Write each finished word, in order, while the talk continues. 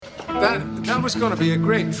That was going to be a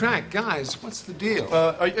great track. Guys, what's the deal?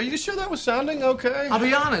 Are you sure that was sounding okay? I'll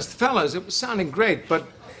be honest, fellas, it was sounding great, but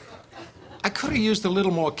I could have used a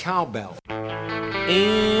little more cowbell.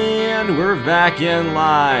 And we're back in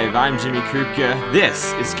live. I'm Jimmy Krupke.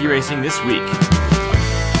 This is Ski Racing This Week.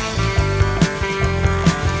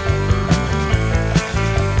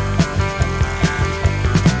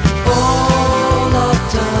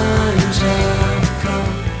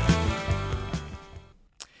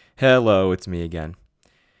 Hello, it's me again.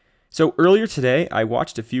 So earlier today, I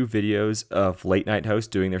watched a few videos of late night hosts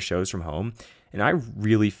doing their shows from home, and I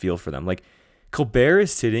really feel for them. Like, Colbert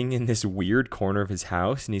is sitting in this weird corner of his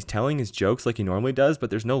house, and he's telling his jokes like he normally does,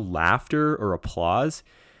 but there's no laughter or applause,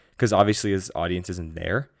 because obviously his audience isn't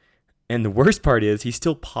there. And the worst part is, he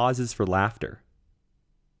still pauses for laughter.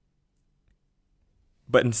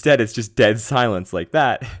 But instead, it's just dead silence like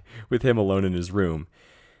that, with him alone in his room.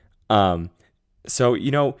 So,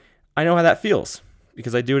 I know how that feels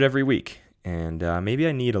because I do it every week, and maybe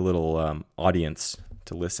I need a little audience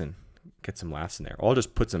to listen, get some laughs in there. Or I'll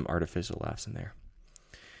just put some artificial laughs in there.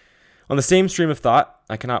 On the same stream of thought,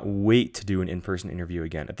 I cannot wait to do an in-person interview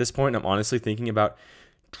again. At this point, I'm honestly thinking about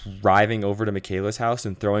driving over to Michaela's house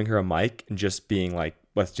and throwing her a mic and just being like,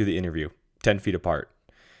 let's do the interview 10 feet apart.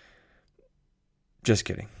 Just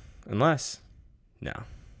kidding. Unless, no.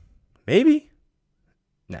 Maybe?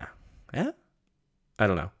 No. Yeah? I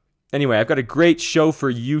don't know. Anyway, I've got a great show for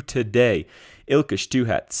you today. Ilka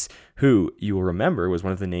Stuhetz, who you will remember was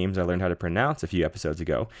one of the names I learned how to pronounce a few episodes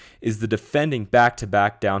ago, is the defending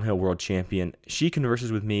back-to-back downhill world champion. She converses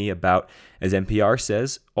with me about, as NPR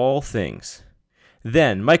says, all things.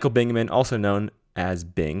 Then, Michael Bingaman, also known as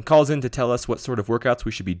Bing, calls in to tell us what sort of workouts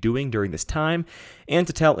we should be doing during this time and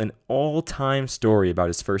to tell an all-time story about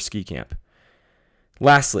his first ski camp.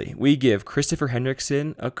 Lastly, we give Christopher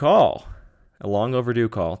Hendrickson a call. A long overdue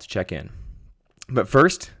call to check in. But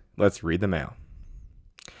first, let's read the mail.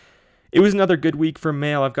 It was another good week for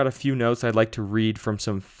mail. I've got a few notes I'd like to read from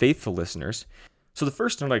some faithful listeners. So the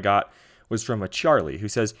first note I got was from a Charlie who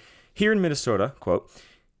says, here in Minnesota, quote,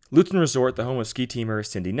 Luton Resort, the home of ski teamer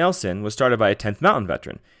Cindy Nelson, was started by a 10th Mountain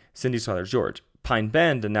veteran, Cindy's father George. Pine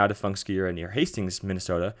Bend, a now defunct ski area near Hastings,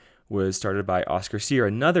 Minnesota, was started by Oscar Sear,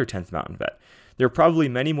 another 10th Mountain vet. There are probably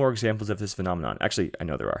many more examples of this phenomenon. Actually, I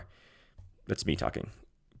know there are. That's me talking.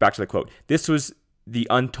 Back to the quote. This was the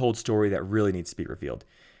untold story that really needs to be revealed.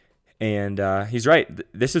 And he's right.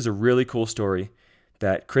 This is a really cool story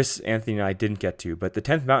that Chris, Anthony, and I didn't get to. But the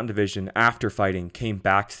 10th Mountain Division, after fighting, came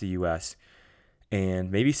back to the U.S.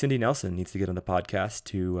 And maybe Cindy Nelson needs to get on the podcast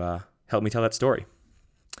to help me tell that story.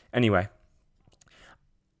 Anyway.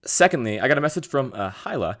 Secondly, I got a message from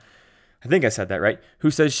Hyla, I think I said that right,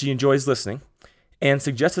 who says she enjoys listening and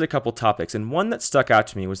suggested a couple topics, and one that stuck out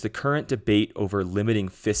to me was the current debate over limiting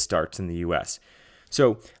fist starts in the U.S.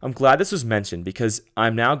 So I'm glad this was mentioned because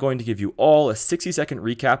I'm now going to give you all a 60-second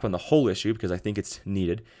recap on the whole issue because I think it's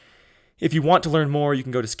needed. If you want to learn more, you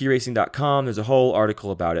can go to skiracing.com. There's a whole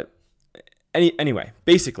article about it. Anyway,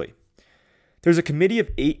 basically, there's a committee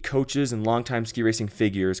of 8 coaches and longtime ski racing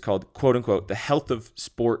figures called, quote-unquote, the Health of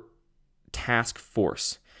Sport Task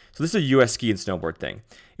Force. So this is a U.S. ski and snowboard thing.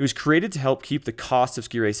 It was created to help keep the cost of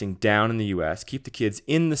ski racing down in the U.S., keep the kids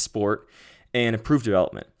in the sport, and improve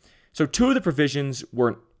development. So 2 of the provisions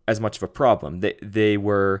weren't as much of a problem. They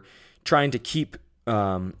were trying to keep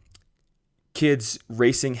kids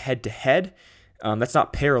racing head-to-head. That's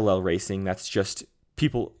not parallel racing. That's just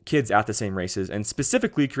kids at the same races, and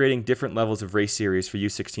specifically creating different levels of race series for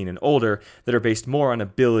U16 and older that are based more on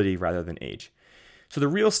ability rather than age. So the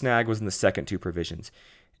real snag was in the second 2 provisions.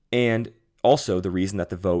 And also the reason that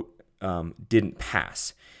the vote didn't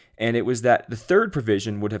pass. And it was that the third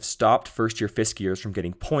provision would have stopped first-year fifth skiers from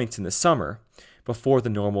getting points in the summer before the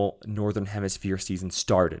normal Northern Hemisphere season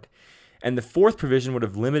started. And the fourth provision would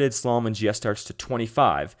have limited slalom and GS starts to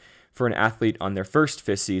 25 for an athlete on their first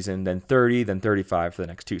fifth season, then 30, then 35 for the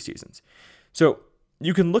next 2 seasons. So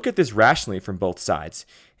you can look at this rationally from both sides.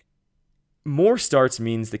 More starts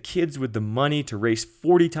means the kids with the money to race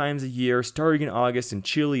 40 times a year, starting in August in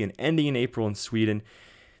Chile and ending in April in Sweden,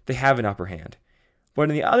 they have an upper hand. But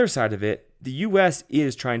on the other side of it, the U.S.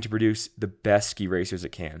 is trying to produce the best ski racers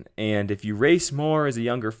it can. And if you race more as a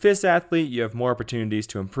younger FIS athlete, you have more opportunities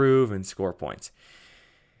to improve and score points.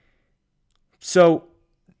 So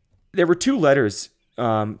there were 2 letters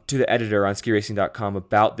to the editor on skiracing.com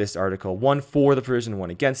about this article, one for the provision, one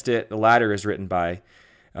against it. The latter is written by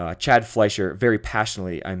Chad Fleischer, very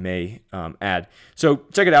passionately, I may add. So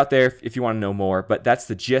check it out there if you want to know more, but that's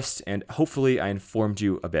the gist, and hopefully I informed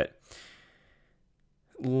you a bit.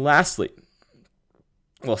 Lastly,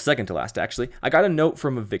 well, second to last actually, I got a note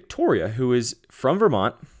from a Victoria who is from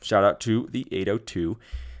Vermont. Shout out to the 802.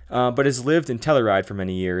 But has lived in Telluride for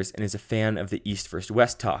many years and is a fan of the East versus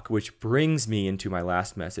West talk, which brings me into my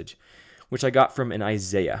last message, which I got from an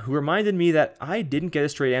Isaiah, who reminded me that I didn't get a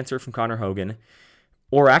straight answer from Connor Hogan,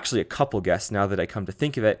 or actually a couple guests now that I come to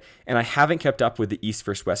think of it, and I haven't kept up with the East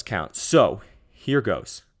versus West count. So here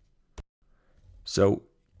goes. So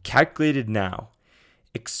calculated now,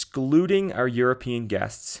 excluding our European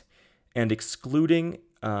guests and excluding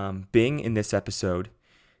Bing in this episode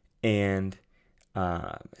and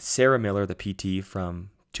Sarah Miller, the PT from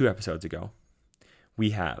 2 episodes ago, we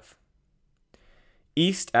have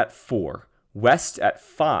East at 4, West at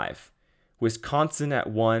 5, Wisconsin at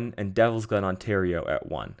 1, and Devil's Glen, Ontario at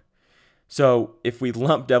 1. So if we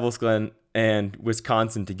lump Devil's Glen and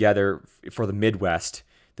Wisconsin together for the Midwest,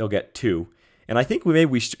 they'll get 2. And I think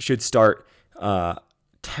we should start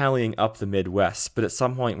tallying up the Midwest, but at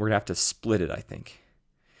some point we're going to have to split it, I think.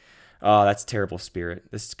 Oh, that's terrible spirit.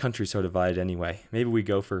 This country's so divided anyway. Maybe we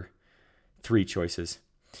go for 3 choices.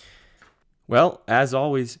 Well, as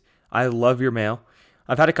always, I love your mail.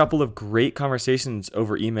 I've had a couple of great conversations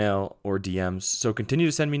over email or DMs, so continue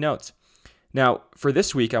to send me notes. Now, for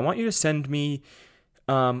this week, I want you to send me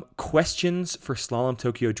questions for Slalom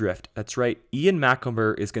Tokyo Drift. That's right. Ian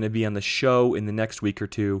Macomber is going to be on the show in the next week or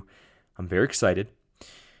 2. I'm very excited.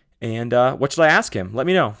 And what should I ask him? Let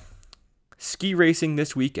me know. Ski racing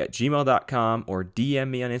this week at gmail.com or DM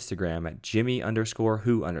me on Instagram at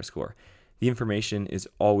Jimmy_who_. The information is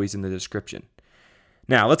always in the description.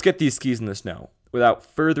 Now, let's get these skis in the snow. Without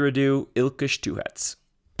further ado, Ilka Stuhets.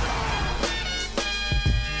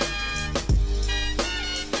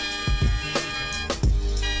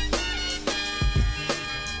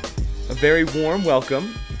 A very warm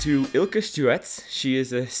welcome to Ilka Stuhets. She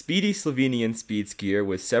is a speedy Slovenian speed skier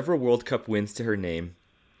with several World Cup wins to her name,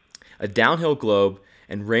 a downhill globe,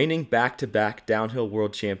 and reigning back-to-back downhill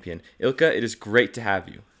world champion. Ilka, it is great to have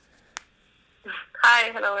you.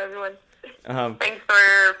 Hi, hello everyone. Thanks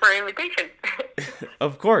for invitation.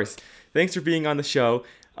 Of course. Thanks for being on the show.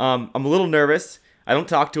 I'm a little nervous. I don't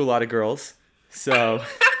talk to a lot of girls, so...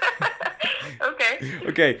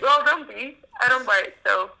 Okay. Well, don't be. I don't bite,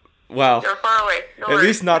 so... Wow. You're far away. No At worries.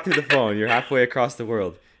 least not through the phone. You're halfway across the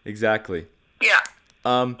world. Exactly. Yeah.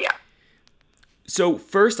 Yeah. So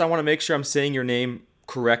first, I want to make sure I'm saying your name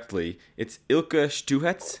correctly. It's Ilka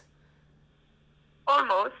Stuhets?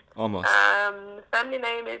 Almost. Family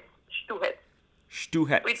name is Stuhets.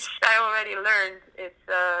 Stuhets. Which I already learned. It's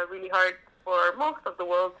really hard for most of the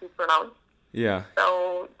world to pronounce. Yeah.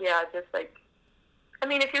 So, yeah, just like... I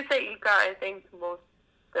mean, if you say Ilka, I think most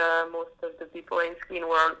of the people in skiing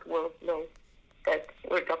world will know that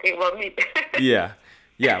we're talking about me. Yeah.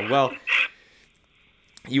 Well,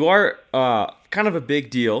 you are kind of a big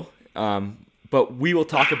deal, but we will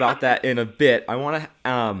talk about that in a bit. I want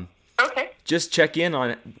to just check in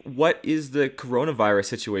on what is the coronavirus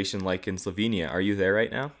situation like in Slovenia. Are you there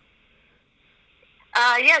right now?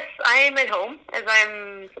 Yes, I am at home, as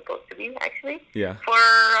I'm supposed to be, actually. Yeah. For,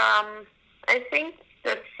 I think,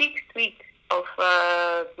 the 6th week of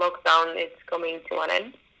lockdown, it's coming to an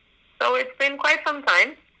end. So it's been quite some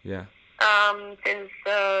time. Yeah. Since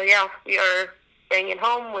we are staying at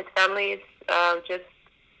home with families, just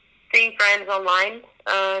seeing friends online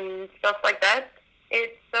and stuff like that.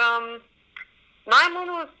 It's now I'm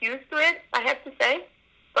almost used to it, I have to say,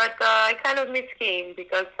 but I kind of miss skiing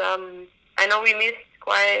because I know we missed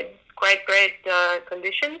quite great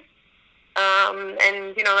conditions,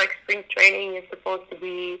 and like spring training is supposed to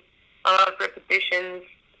be a lot of repetitions,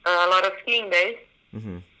 a lot of skiing days.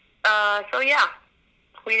 Mm-hmm. So yeah,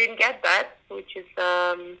 we didn't get that, which is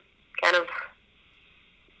kind of,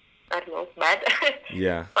 I don't know, bad.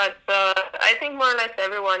 Yeah. But I think more or less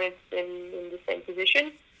everyone is in the same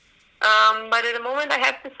position. But at the moment, I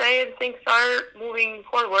have to say things are moving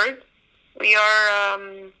forward. We are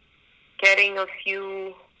getting a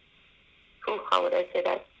few, how would I say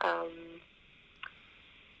that?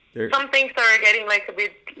 Some things are getting like a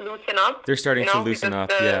bit loosen up. They're starting to loosen up,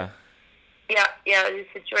 yeah. Yeah, the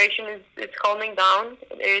situation is calming down.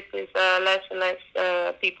 There is less and less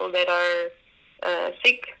people that are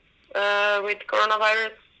sick with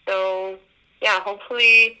coronavirus. So, yeah,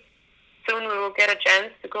 hopefully soon we will get a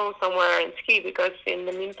chance to go somewhere and ski, because in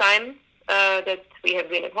the meantime that we have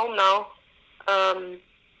been at home now,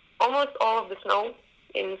 almost all of the snow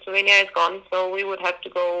in Slovenia is gone. So we would have to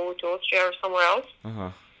go to Austria or somewhere else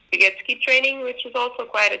to get ski training, which is also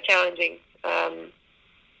quite a challenging.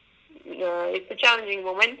 It's a challenging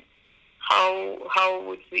moment. How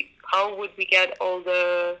would we get all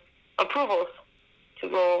the approvals to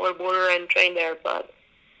go over border and train there? But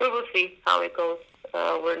we will see how it goes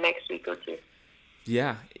over next week or two.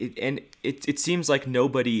 Yeah, it seems like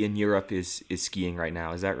nobody in Europe is skiing right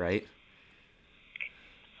now. Is that right?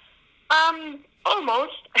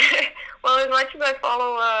 Almost. Well, as much as I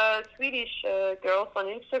follow Swedish girls on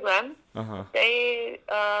Instagram, they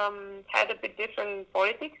had a bit different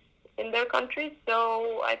politics in their country,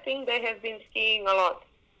 so I think they have been skiing a lot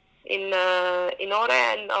in Åre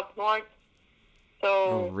and up north.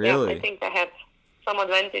 So really? I think they have some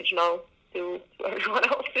advantage now to everyone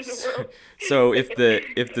else in the world. So if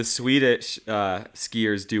the Swedish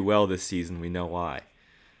skiers do well this season, we know why.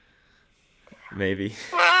 Maybe.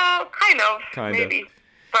 Well, kind of.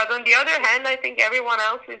 But on the other hand, I think everyone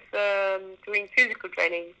else is doing physical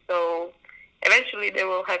training, so eventually they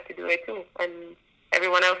will have to do it too, and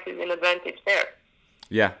everyone else is in advantage there.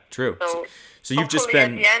 Yeah, true. So you've just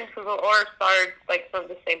been been at the end we will all start like from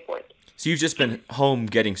the same point. So you've just been home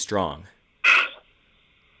getting strong.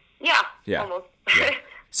 Yeah. Almost. Yeah.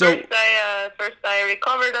 So first I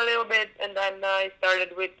recovered a little bit, and then I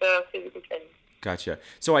started with physical training. Gotcha.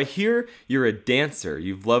 So I hear you're a dancer.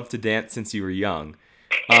 You've loved to dance since you were young.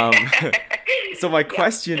 So my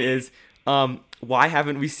question is, why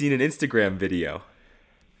haven't we seen an Instagram video?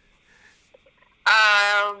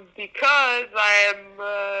 Because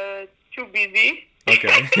I'm too busy.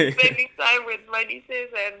 Okay. Spending time with my nieces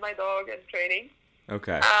and my dog and training.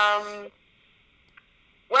 Okay.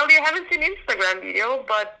 Well, you haven't seen Instagram video,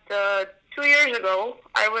 but 2 years ago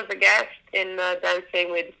I was a guest in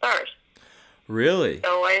Dancing with the Stars. Really?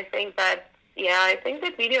 So I think that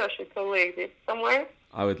video should totally exist somewhere.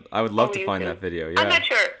 I would love to find that video. Yeah. I'm not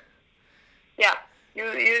sure. Yeah,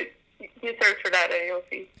 you search for that and you'll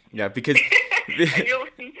see. Yeah, because and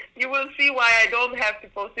you will see why I don't have to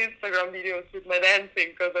post Instagram videos with my dancing,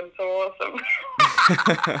 because I'm so awesome.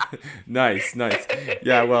 Nice.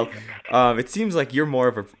 Yeah, well, it seems like you're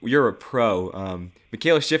a pro.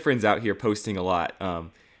 Michaela Schifrin's out here posting a lot,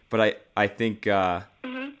 but I think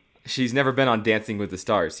she's never been on Dancing with the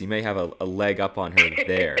Stars. So you may have a leg up on her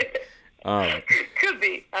there. Could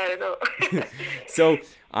be. I don't know. So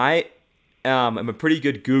I am a pretty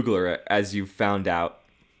good Googler, as you found out.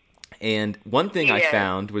 And one thing I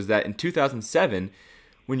found was that in 2007,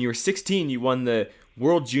 when you were 16, you won the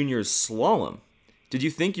World Juniors Slalom. Did you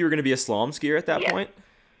think you were going to be a slalom skier at that point?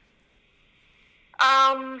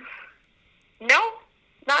 No,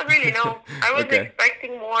 not really, no. I was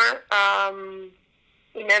expecting more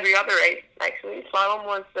in every other race, actually. Slalom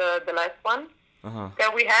was the last one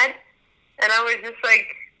that we had. And I was just like,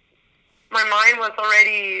 my mind was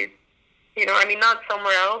already, not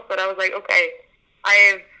somewhere else, but I was like, okay,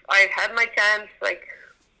 I've had my chance, like,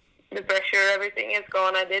 the pressure, everything is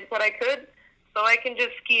gone. I did what I could, so I can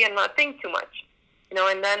just ski and not think too much,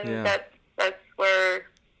 and then that's where,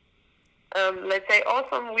 let's say,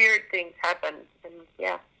 awesome, weird things happen, and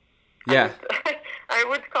I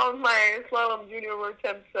would count my slalom junior world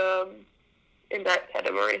champs in that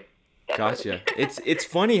category. Gotcha. It's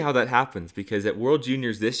funny how that happens, because at World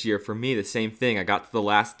Juniors this year, for me, the same thing. I got to the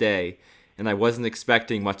last day, and I wasn't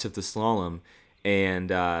expecting much of the slalom,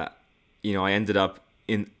 and I ended up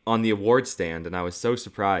on the award stand, and I was so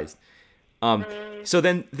surprised. So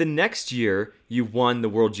then the next year you won the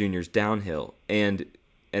World Juniors downhill, and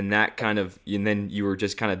that and then you were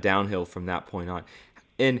just kind of downhill from that point on.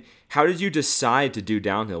 And how did you decide to do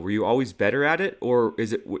downhill? Were you always better at it, or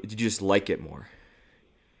did you just like it more?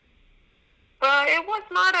 It was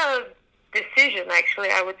not a decision, actually,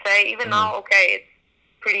 I would say. Even now, it's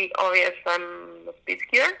pretty obvious I'm a speed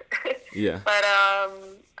skier. Yeah. But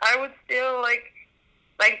I would still like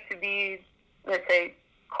to be, let's say,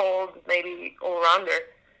 called maybe all-rounder.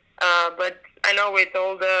 But I know with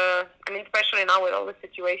all especially now with all the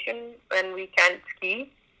situation, when we can't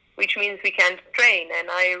ski, which means we can't train. And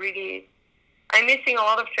I'm missing a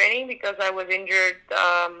lot of training because I was injured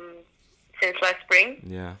since last spring.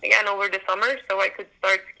 Yeah. Again, over the summer, so I could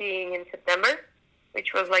start skiing in September,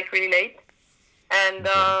 which was like really late. And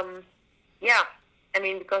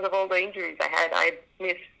because of all the injuries I had, I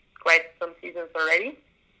missed quite some seasons already.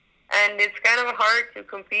 And it's kind of hard to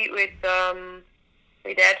compete with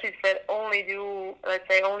athletes that only do, let's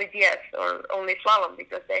say, only DS or only slalom,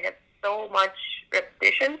 because they have so much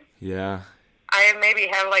repetition. Yeah. I maybe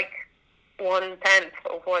have like 1/10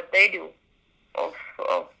 of what they do of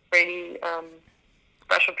really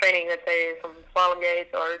special training, let's say some slalom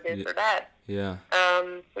gates or this or that. Yeah.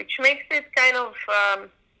 Which makes it kind of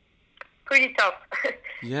pretty tough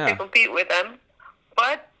to compete with them.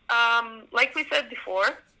 But like we said before,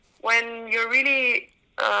 when you're really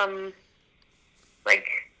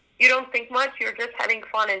you don't think much, you're just having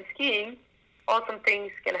fun and skiing, awesome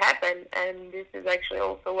things can happen. And this is actually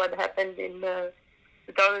also what happened in the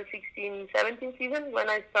 2016-17 season when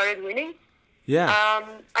I started winning. Yeah.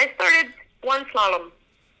 I started one slalom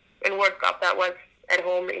in World Cup that was at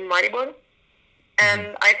home in Maribor,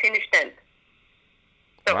 and I finished 10th.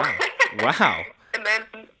 So, Wow. Wow. And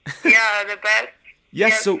then, yeah, the best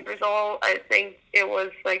Yes, so result, I think it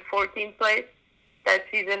was like 14th place that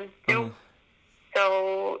season too.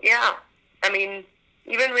 So, yeah, I mean,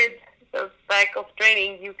 even with the lack of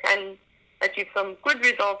training, you can achieve some good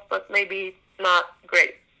results, but maybe not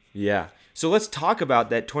great. yeah. So let's talk about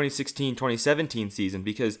that 2016-2017 season,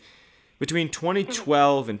 because between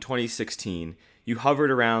 2012 and 2016, you hovered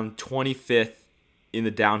around 25th in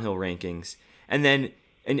the downhill rankings. And then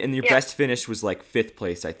and your best finish was like 5th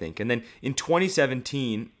place, I think. And then in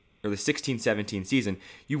 2017, or the 16-17 season,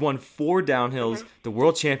 you won 4 downhills, the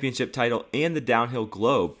World Championship title, and the Downhill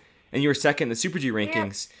Globe. And you were second in the Super G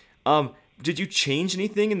rankings. Yeah. Did you change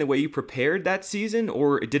anything in the way you prepared that season,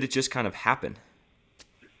 or did it just kind of happen?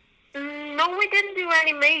 No, we didn't do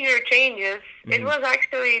any major changes. It was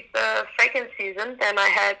actually the second season that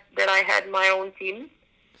I had my own team,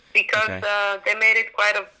 because they made it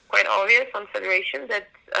quite obvious on Federation that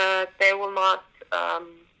they will not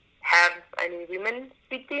have any women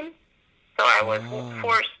speed team. So I was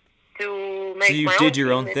forced to make my own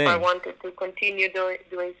team if I wanted to continue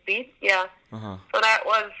doing speed. Yeah. So that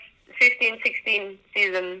was 15-16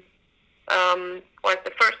 season was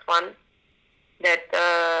the first one that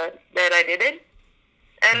I did it.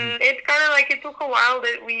 And it's kind of like it took a while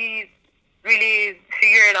that we really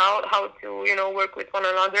figured out how to, work with one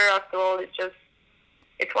another. After all,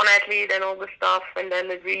 it's one athlete and all the stuff, and then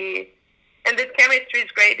and the chemistry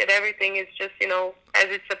is great, that everything is just, as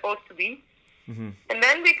it's supposed to be. And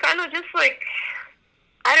then we kind of just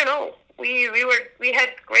I don't know, we had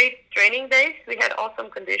great training days. We had awesome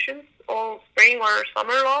conditions all spring or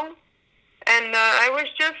summer long. And I was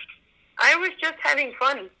just having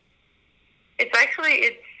fun.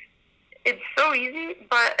 It's so easy,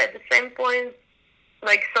 but at the same point,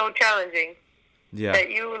 so challenging. Yeah. That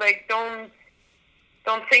you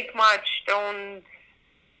don't think much, don't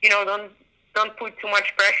put too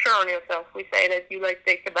much pressure on yourself. We say that you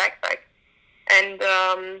take the backpack. And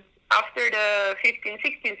after the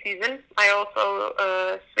 15-16 season, I also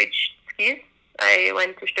switched skis. I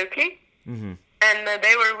went to Stöckli, and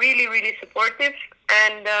they were really, really supportive.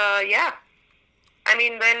 And I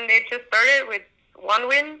mean, then it just started with one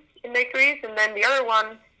win in the race, and then the other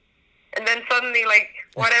one, and then suddenly,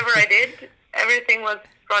 whatever I did, everything was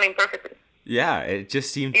running perfectly. Yeah, it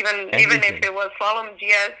just seemed even if it was slalom,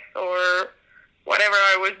 GS, or whatever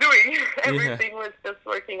I was doing, everything was just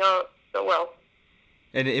working out so well.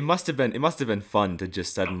 And it must have been fun to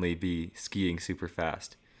just suddenly be skiing super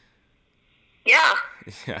fast. Yeah.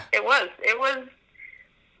 Yeah. It was.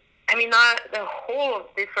 I mean, not the whole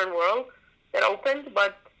different world that opened,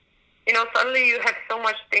 but suddenly you have so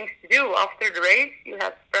much things to do after the race. You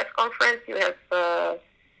have press conference, you have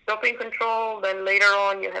doping control, then later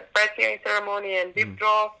on you have press hearing ceremony and dip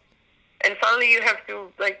draw, and suddenly you have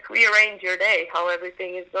to rearrange your day, how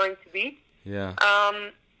everything is going to be. Yeah.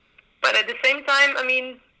 But at the same time, I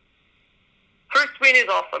mean, first win is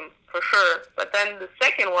awesome for sure, but then the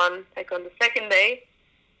second one, on the second day,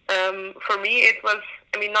 for me it was,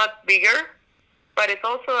 not bigger, but it's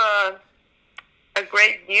also a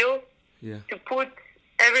great deal to put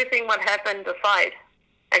everything what happened aside.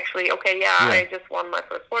 Actually, I just won my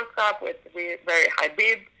first World Cup with a very high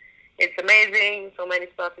bib. It's amazing. So many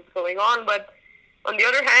stuff is going on. But on the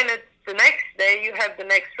other hand, it's the next day you have the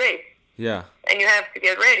next race. Yeah. And you have to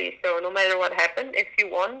get ready. So no matter what happened, if you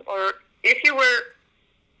won or if you were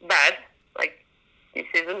bad, this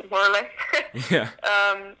season more or less,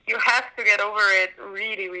 you have to get over it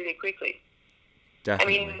really, really quickly.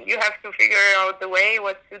 Definitely. I mean, you have to figure out the way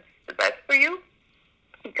what suits the best for you,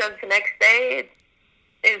 because the next day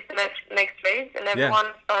is the next race, and everyone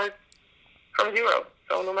starts from zero.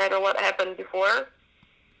 So no matter what happened before,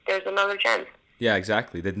 there's another chance. Yeah,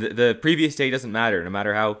 exactly. The previous day doesn't matter, no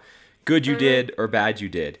matter how good you did or bad you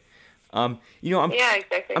did.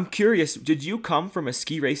 Exactly. I'm curious, did you come from a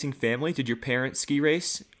ski racing family? Did your parents ski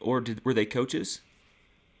race, or were they coaches?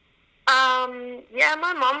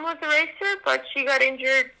 My mom was a racer, but she got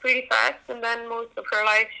injured pretty fast, and then most of her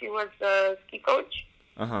life she was a ski coach.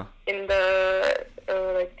 In the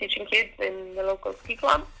teaching kids in the local ski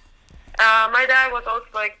club. My dad was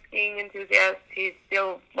also skiing enthusiast. He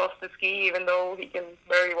still loves to ski, even though he can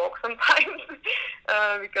barely walk sometimes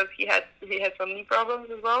because he had some knee problems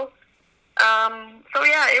as well.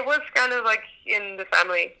 It was kind of in the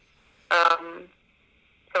family.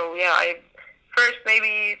 first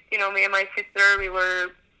maybe, me and my sister, we were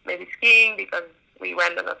maybe skiing because we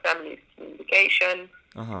went on a family skiing vacation.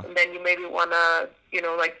 Uh-huh. And then you maybe want to,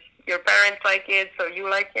 like your parents like it, so you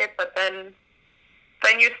like it. But then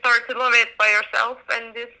you start to love it by yourself,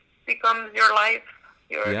 and this becomes your life,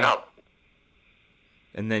 your job.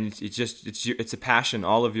 And then it's a passion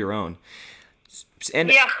all of your own.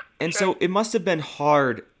 And sure. So it must have been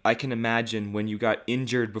hard, I can imagine, when you got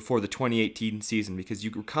injured before the 2018 season, because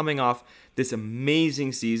you were coming off this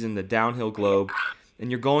amazing season, the Downhill Globe,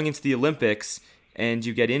 and you're going into the Olympics and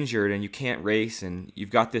you get injured and you can't race, and you've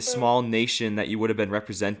got this small nation that you would have been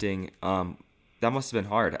representing. That must have been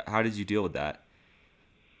hard. How did you deal with that?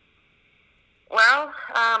 Well,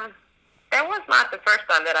 that was not the first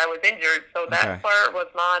time that I was injured, so that part was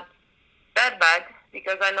not that bad,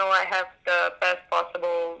 because I know I have the best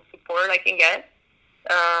possible support I can get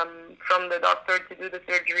from the doctor to do the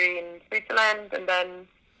surgery in Switzerland, and then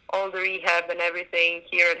all the rehab and everything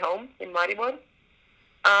here at home in Maribor.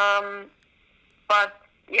 But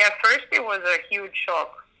first it was a huge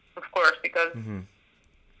shock, of course, because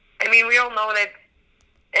we all know that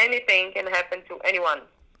anything can happen to anyone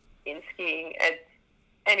in skiing at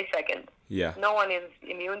any second. Yeah. No one is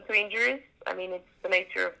immune to injuries. It's the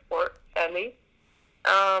nature of sport, sadly.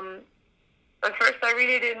 At first I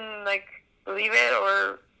really didn't believe it,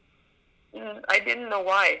 or I didn't know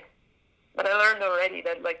why. But I learned already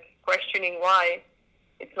that questioning why,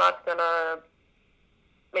 it's not gonna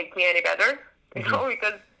make me any better,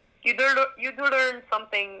 because you do learn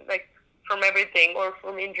something from everything, or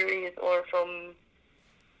from injuries, or from,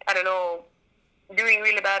 I don't know, doing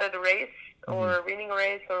really bad at a race, or winning a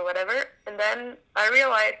race, or whatever. And then I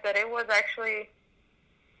realized that it was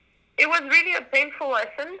really a painful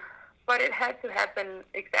lesson, but it had to happen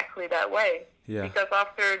exactly that way. Yeah. Because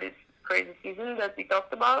after this crazy season that we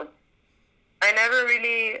talked about, I never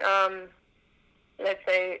really, let's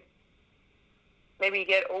say, maybe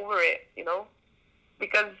get over it,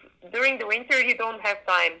 because during the winter you don't have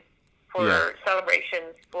time for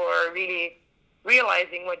celebrations, for really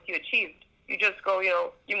realizing what you achieved. You just go,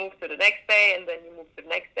 you move to the next day, and then you move to the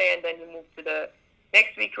next day, and then you move to the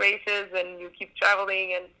next week races, and you keep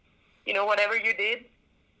traveling, and, whatever you did,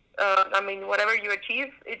 whatever you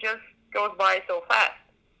achieve, it just goes by so fast.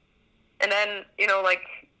 And then,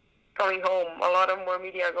 coming home, a lot of more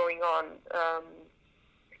media going on,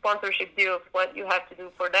 sponsorship deals, what you have to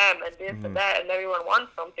do for them, and this and that, and everyone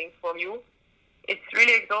wants something from you. It's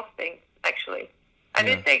really exhausting, actually. I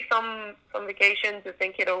did take some vacation to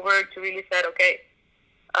think it over, to really say, okay,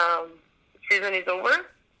 season is over,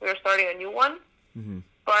 we're starting a new one.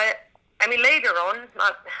 But, later on,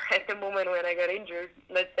 not at the moment when I got injured,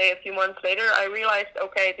 let's say a few months later, I realized,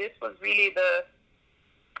 okay, this was really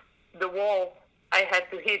the wall I had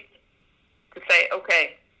to hit to say,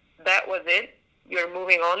 okay, that was it. You're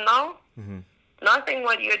moving on now. Nothing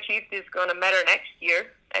what you achieved is going to matter next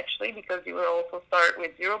year, actually, because you will also start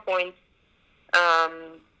with 0 points.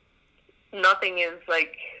 Nothing is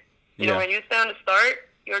when you stay on the start,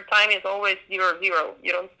 your time is always 0-0.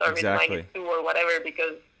 You don't start with -2 or whatever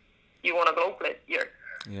because you want to go this year.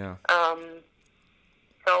 Yeah.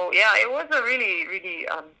 So it was a really, really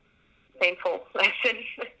painful lesson.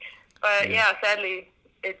 But sadly,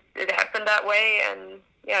 it happened that way, and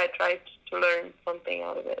I tried to learn something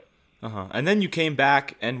out of it. And then you came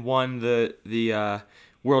back and won the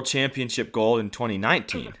World Championship gold in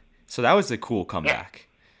 2019. So that was a cool comeback.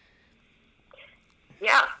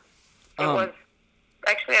 Yeah. It was.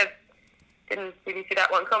 Actually, I didn't really see that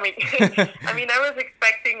one coming. I was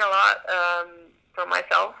expecting a lot from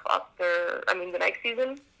myself after, the next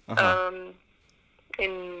season,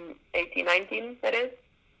 in 18-19, that is.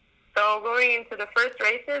 So going into the first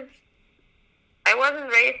races, I wasn't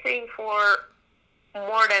racing for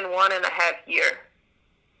more than 1.5 years.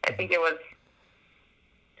 I think it was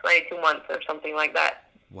 22 months or something like that.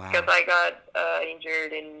 Wow. Because I got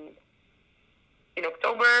injured in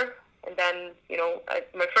October, and then,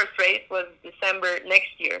 my first race was December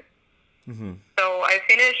next year. So I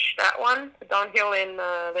finished that one, downhill in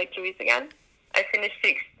Lake Louise again. I finished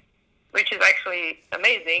 6th, which is actually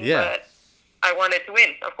amazing, but I wanted to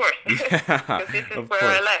win, of course, because this is where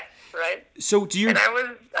I left, right? So do you... And I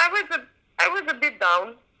was a bit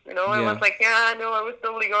down, I was I was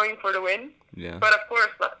totally going for the win. Yeah. But of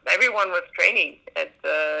course, everyone was training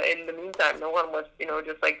in the meantime. No one was,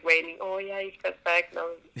 just waiting. Oh yeah, he got back. No,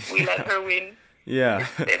 we let her win. Yeah.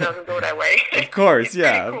 It doesn't go that way. Of course, cool,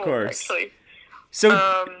 of course. Actually. So,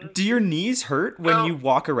 do your knees hurt when you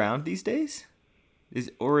walk around these days? Is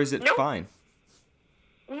it fine?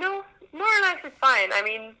 No, more or less it's fine.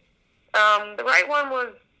 The right one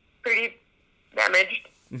was pretty damaged.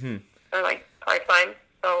 like 5 times.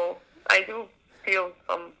 So I do feel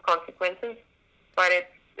some consequences, but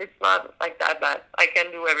it's not like that bad. I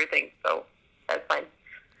can do everything, so that's fine.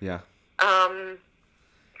 Yeah.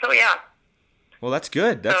 So yeah. Well, that's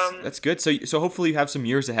good. That's good. So hopefully you have some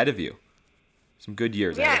years ahead of you. Some good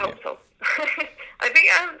years Yeah, I ahead of hope you. so. I think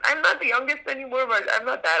I'm not the youngest anymore, but I'm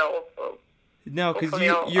not that old, so No, because hopefully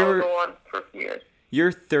I'll go on for a few years.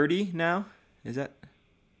 you're 30 now. Is that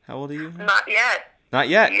how old are you? Not yet. Not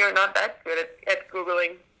yet. You're not that good at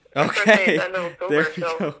Googling. My birthday Okay. is end of October, There you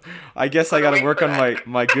so go. I guess I Gotta got to wait work for on that.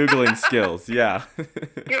 my Googling skills. Yeah.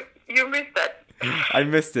 you missed that. I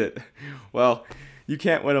missed it. Well, you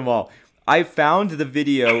can't win them all. I found the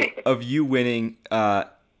video of you winning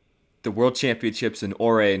the World Championships in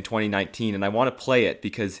Ore in 2019, and I want to play it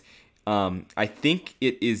because I think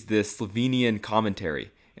it is the Slovenian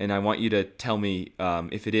commentary, and I want you to tell me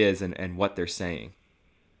if it is and what they're saying.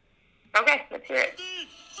 Okay, let's hear it.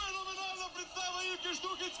 Fenomenalna predstava Ilke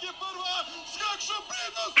Štuhec, ki je prva s kakšno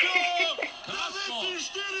prednostjo!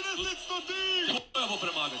 49 stotink! Težko jo bo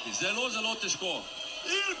premagati, zelo, zelo težko.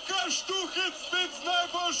 Ilka Štuhec spet z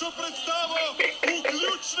najboljšo predstavo v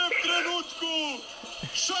ključnem trenutku!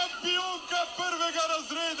 Šampionka prvega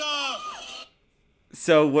razreda!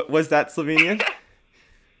 So, was that Slovenian?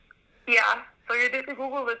 Yeah. So you didn't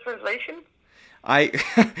Google the translation? As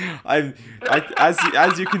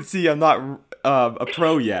you can see, I'm not a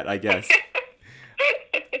pro yet, I guess.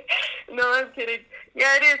 No, I'm kidding.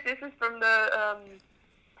 Yeah, it is. This is from the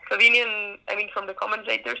Slovenian. I mean, from the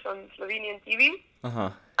commentators on Slovenian TV.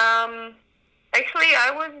 Actually,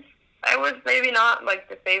 I was maybe not like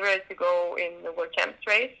the favorite to go in the World Champs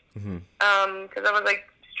race. Because I was like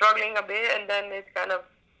struggling a bit, and then it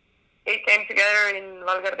came together in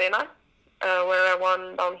Val Gardena, where I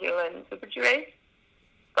won downhill and Super G race.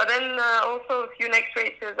 But then also a few next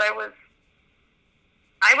races, I was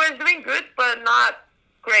doing good, but not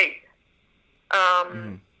great.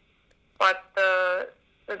 But the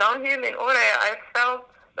downhill in Ore, I felt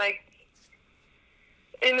like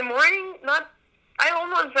in the morning, I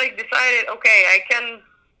almost like decided, okay, I can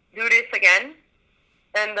do this again.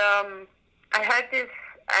 And I had this,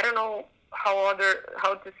 I don't know how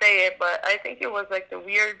to say it, but I think it was like the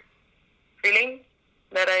weird feeling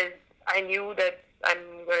that I knew that I'm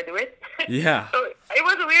gonna do it. Yeah. So it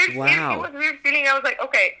was a weird Wow. feeling. It was a weird feeling. I was like,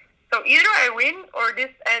 okay, so either I win or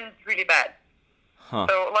this ends really bad. Huh.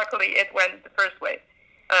 So luckily it went the first way.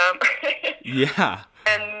 Yeah.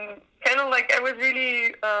 And kind of like I was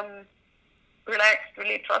really relaxed,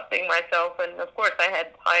 really trusting myself, and of course I had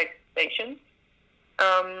high expectations.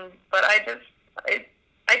 But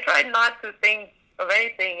I tried not to think of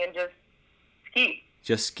anything and just ski.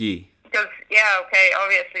 Just ski. Because, yeah, okay,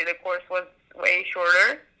 obviously the course was way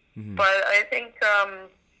shorter, but I think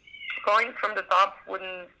going from the top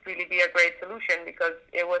wouldn't really be a great solution because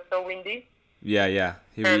it was so windy. Yeah.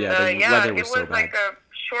 The And weather was it so was bad. like a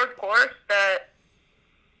short course that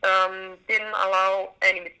didn't allow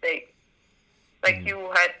any mistakes. Like you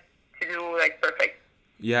had to do like perfect.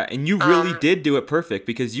 Yeah, and you really did do it perfect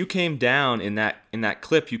because you came down in that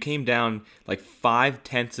clip. You came down like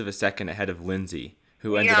 0.5 of a second ahead of Lindsay,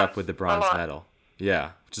 who ended Yeah, up with the bronze lot. medal.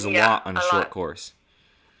 Yeah, which is a Yeah, lot on a a short lot. course.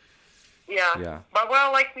 Yeah. Yeah. But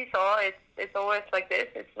well, like we saw, it's always like this.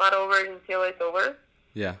 It's not over until it's over.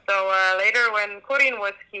 Yeah. So later when Corinne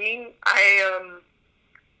was skiing, I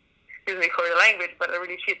excuse me for the language, but I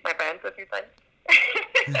really shit my pants a few times.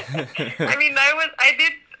 I mean, I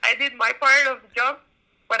did my part of the job.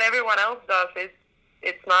 What everyone else does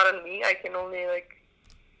it's not on me. I can only like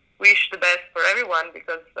wish the best for everyone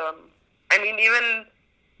because I mean even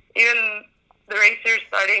the racers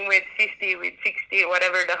starting with 50, with 60,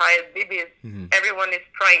 whatever the highest bib is, everyone is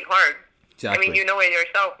trying hard. Exactly. I mean, you know it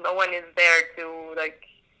yourself. No one is there to like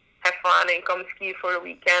have fun and come ski for a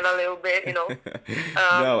weekend a little bit, you know.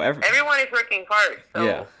 No, everyone is working hard. So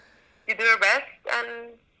Yeah. you do your best, and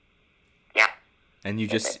yeah. and you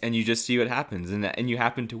just see what happens, and you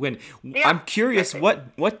happen to win. Yeah, I'm curious, exactly.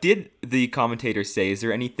 what did the commentators say? Is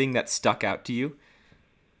there anything that stuck out to you,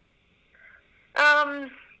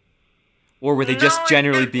 or were they just No, it's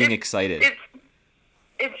generally just- being it's- excited?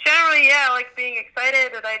 It's generally, yeah, like being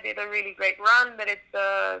excited that I did a really great run, that it's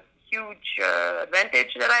a huge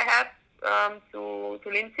advantage that I had to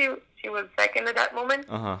Lindsay. She was second at that moment.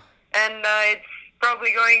 Uh-huh. And it's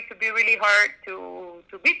probably going to be really hard to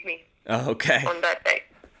beat me Oh, okay. on that day.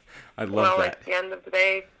 I love Well, that. at the end of the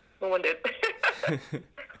day, no one did.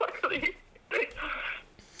 Luckily.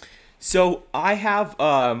 So I have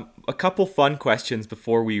a couple fun questions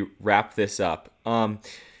before we wrap this up.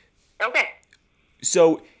 Okay.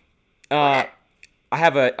 So ahead. I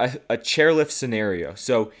have a chairlift scenario.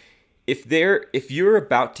 So if you're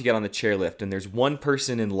about to get on the chairlift and there's one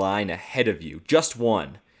person in line ahead of you, just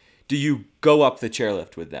one, do you go up the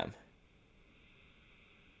chairlift with them?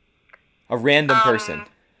 A random person.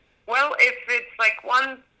 Well, if it's like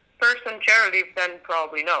one person chairlift, then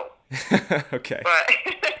probably no. Okay. But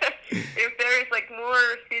if there is like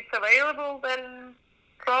more seats available, then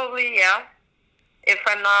probably yeah. If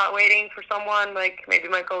I'm not waiting for someone, like maybe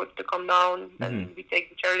my coach to come down and we take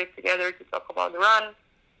the chairlift together to talk about the run,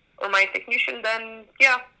 or my technician, then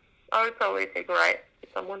yeah, I would probably take a ride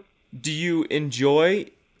with someone. Do you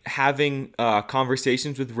enjoy having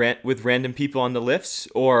conversations with random people on the lifts,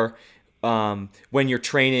 or when you're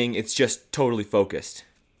training, it's just totally focused?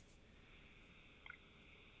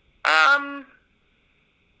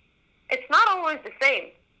 It's not always the same,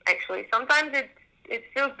 actually. Sometimes it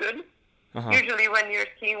feels good. Usually when you're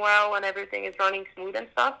skiing well and everything is running smooth and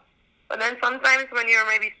stuff. But then sometimes when you're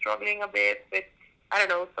maybe struggling a bit with, I don't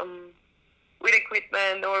know, with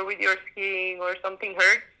equipment or with your skiing or something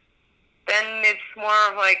hurts, then it's more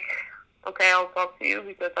of like, okay, I'll talk to you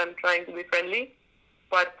because I'm trying to be friendly.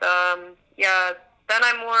 But yeah, then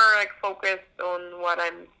I'm more like focused on what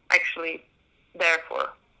I'm actually there for.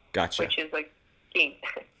 Gotcha. Which is like skiing.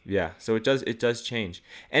 Yeah, so it does change.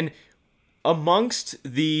 And amongst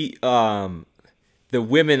the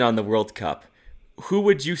women on the World Cup, who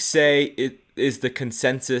would you say is the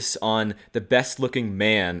consensus on the best looking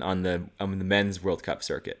man on the men's World Cup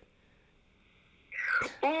circuit?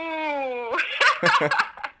 Ooh.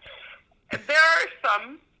 There are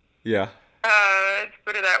some. Yeah. Let's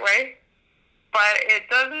put it that way. But it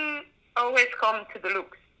doesn't always come to the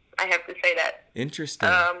looks. I have to say that. Interesting.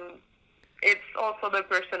 It's also the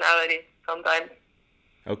personality sometimes.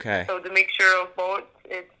 Okay. So the mixture of both,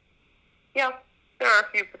 there are a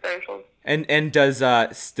few potentials. And does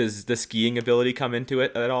the skiing ability come into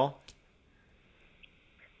it at all?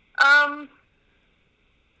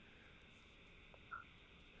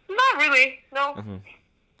 Not really, no.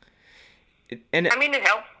 And I mean, it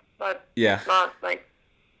helps, but it's not like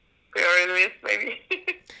priority list, maybe.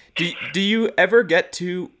 Do you ever get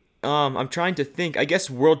to? I'm trying to think. I guess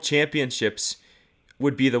World Championships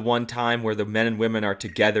would be the one time where the men and women are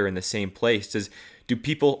together in the same place. Does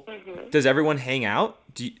everyone hang out?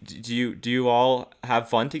 Do you all have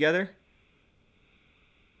fun together?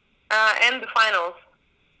 And the finals.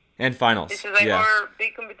 And finals. This is like our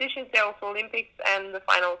big competitions, the also Olympics and the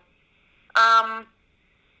finals.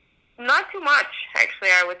 Not too much, actually,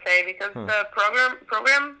 I would say, because the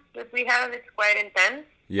program that we have is quite intense.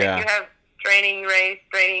 Yeah. Like you have training, race,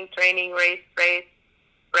 training, race,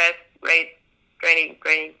 rest, race, training,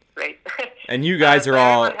 race. And you guys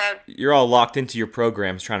are you're all locked into your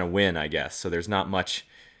programs trying to win, I guess. So there's not much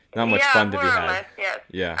fun to be had. Less, yes.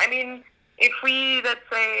 Yeah. I mean, if we, let's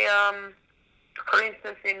say, for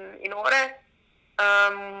instance, in Åre,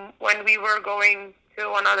 when we were going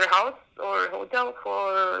to another house or hotel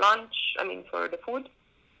for lunch, for the food,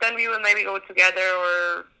 then we would maybe go together,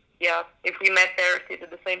 or if we met there, sit at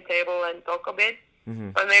the same table and talk a bit.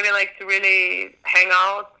 But maybe like to really hang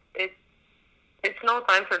out, it's no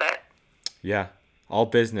time for that. Yeah, all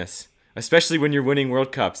business, especially when you're winning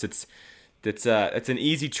World Cups. It's an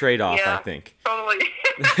easy trade-off, I think. Totally.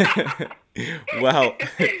 Well,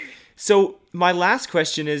 so my last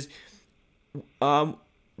question is,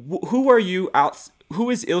 who are you who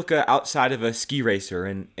is Ilkka outside of a ski racer,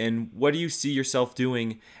 and what do you see yourself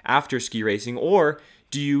doing after ski racing, or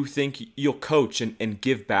do you think you'll coach and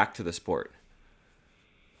give back to the sport?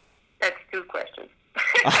 That's two questions.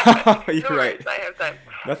 You're right. I have time.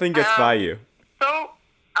 Nothing gets by you. So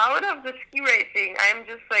out of the ski racing,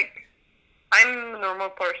 I'm a normal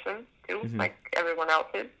person too, like everyone else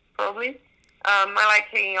is probably. I like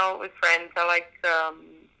hanging out with friends. I like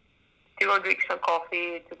to go drink some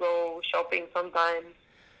coffee, to go shopping sometimes.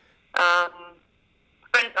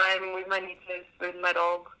 Spend time with my nieces, with my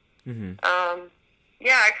dog.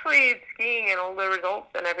 Actually, skiing and all the results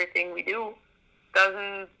and everything we do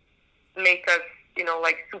doesn't make us,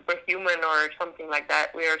 like superhuman or something like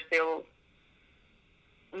that. We are still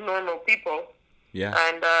normal people. Yeah.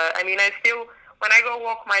 And I still, when I go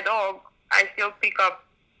walk my dog, I still pick up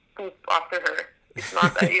poop after her. It's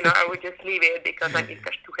not that, I would just leave it because I'm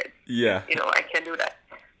stupid. Yeah. I can't do that.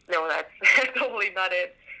 No, that's totally not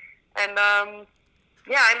it. And, I'm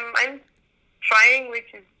trying,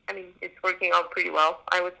 which is, it's working out pretty well,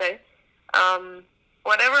 I would say.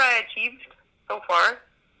 Whatever I achieved so far,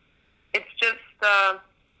 it's just,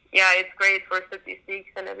 it's great for statistics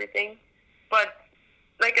and everything. But,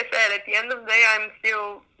 like I said, at the end of the day, I'm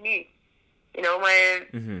still me.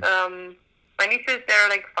 My nieces, they're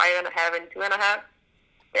like 5.5 and 2.5.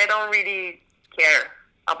 They don't really care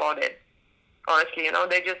about it. honestly,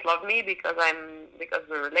 they just love me because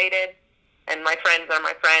we're related, and my friends are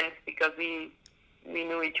my friends because we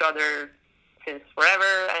knew each other since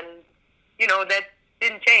forever, and that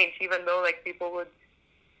didn't change, even though like people would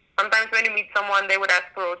sometimes when you meet someone they would ask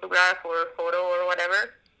for autograph or a photo or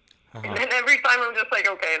whatever, and then every time I'm just like,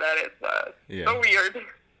 okay, that is so weird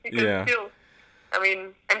because still, I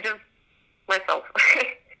mean, I'm just myself.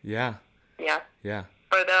 Yeah.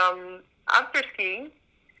 But after skiing,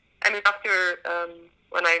 after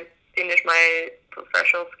when I finished my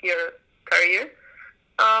professional skier career,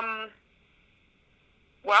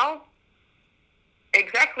 well,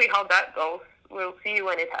 exactly how that goes, we'll see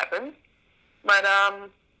when it happens. But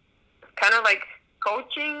kind of like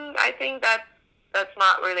coaching, I think that's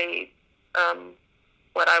not really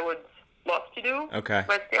what I would love to do. Okay.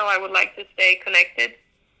 But still, I would like to stay connected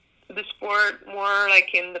to the sport more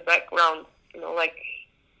like in the background, like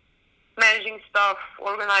managing stuff,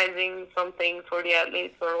 organizing something for the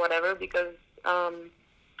athletes or whatever, because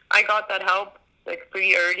I got that help like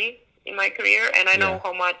pretty early in my career, and I know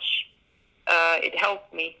how much it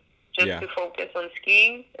helped me just to focus on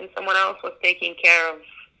skiing, and someone else was taking care of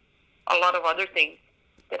a lot of other things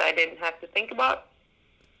that I didn't have to think about,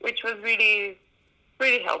 which was really,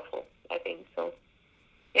 really helpful, I think. So,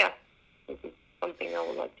 yeah, this is something I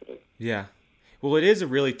would like to do. Yeah. Well, it is a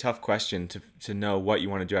really tough question to know what you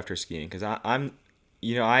want to do after skiing, because I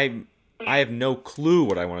have no clue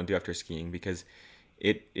what I want to do after skiing, because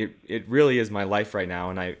it really is my life right now,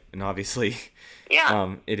 and obviously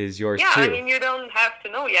it is yours too. Yeah, you don't have to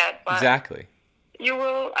know yet, but exactly. You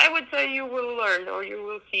will. I would say you will learn, or you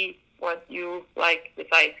will see what you like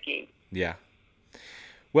besides skiing. Yeah.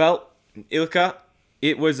 Well, Ilkka,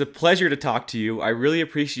 it was a pleasure to talk to you. I really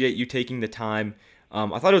appreciate you taking the time.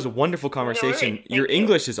 I thought it was a wonderful conversation. No, your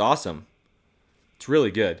English is awesome. It's really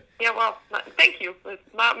good. Yeah, well, thank you.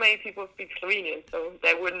 Not many people speak Slovenian, so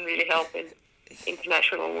that wouldn't really help in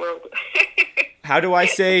international world. How do I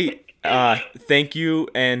say thank you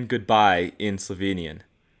and goodbye in Slovenian?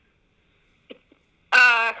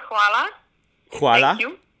 Hvala. Hvala? Thank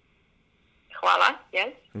you. Hvala,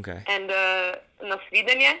 yes. Okay. And na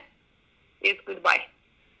svidenje is goodbye.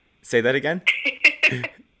 Say that again?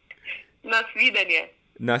 Na svidenje.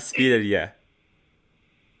 Na svidenje.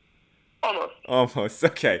 Almost.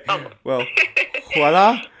 Okay. Almost. Well,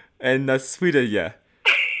 hvala and na svidenje.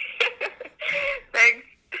 Thanks.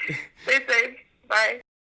 Stay safe. Bye.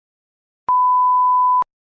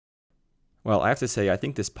 Well, I have to say, I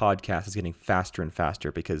think this podcast is getting faster and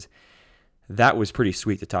faster, because that was pretty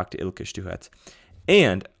sweet to talk to Ilkka Stuhec.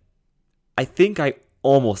 And I think I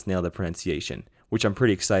almost nailed the pronunciation, which I'm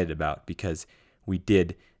pretty excited about, because we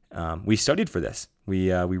did. We studied for this.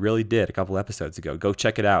 We really did a couple episodes ago. Go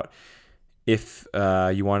check it out if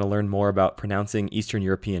you want to learn more about pronouncing Eastern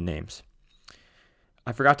European names.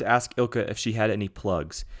 I forgot to ask Ilkka if she had any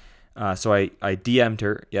plugs. So I DM'd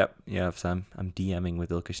her. Yep. So I'm DMing with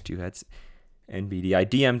Ilkka Stuhec. NBD. I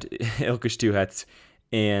DM'd Ilkka Stuhec,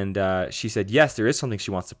 and she said, yes, there is something she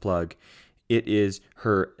wants to plug. It is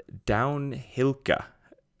her Downhilka,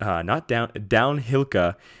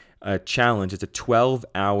 Downhilka challenge. It's a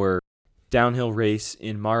 12-hour downhill race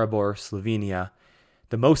in Maribor, Slovenia.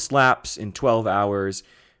 The most laps in 12 hours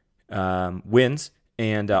wins,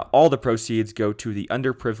 and all the proceeds go to the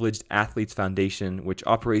Underprivileged Athletes Foundation, which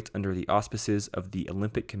operates under the auspices of the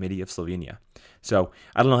Olympic Committee of Slovenia. So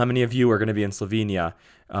I don't know how many of you are going to be in Slovenia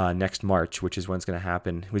next March, which is when it's going to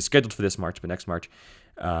happen. It was scheduled for this March, but next March.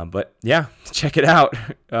 But yeah, check it out.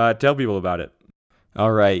 Tell people about it.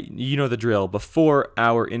 All right, you know the drill. Before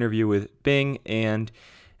our interview with Bing and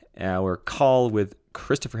our call with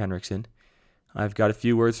Christopher Henriksen, I've got a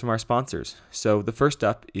few words from our sponsors. So the first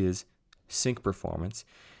up is Sync Performance,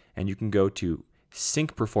 and you can go to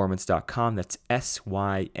syncperformance.com. That's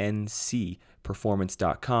SYNC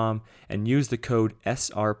performance.com, and use the code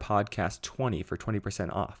SRPodcast20 for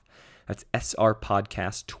 20% off. That's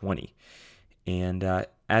SRPodcast20. And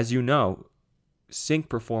as you know, Sync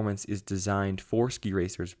Performance is designed for ski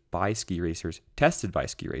racers, by ski racers, tested by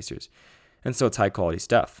ski racers, and so it's high quality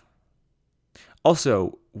stuff.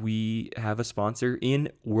 Also, we have a sponsor in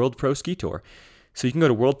World Pro Ski Tour. So you can go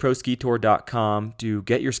to worldproskitour.com to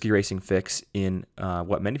get your ski racing fix in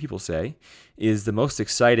what many people say is the most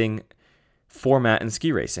exciting format in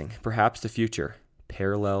ski racing, perhaps the future,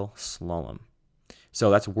 parallel slalom.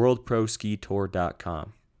 So that's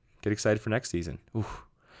worldproskitour.com. Get excited for next season. Ooh,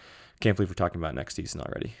 can't believe we're talking about next season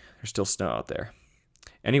already. There's still snow out there.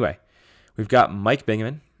 Anyway, we've got Mike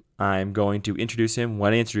Bingaman. I'm going to introduce him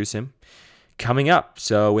when I introduce him coming up.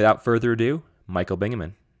 So without further ado, Michael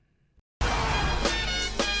Bingaman.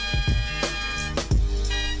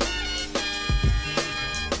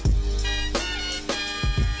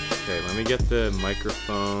 me get the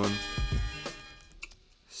microphone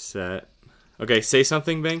set. Okay, say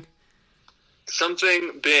something, Bing.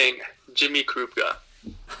 Something Bing, Jimmy Krupka.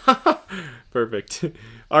 Perfect.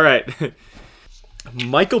 All right.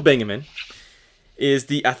 Michael Bingaman is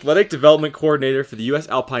the athletic development coordinator for the U.S.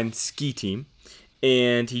 Alpine Ski Team,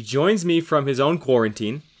 and he joins me from his own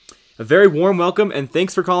quarantine. A very warm welcome, and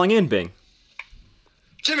thanks for calling in, Bing.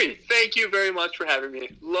 Jimmy, thank you very much for having me.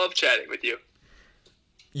 Love chatting with you.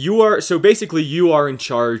 You are in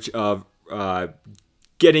charge of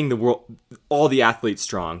getting all the athletes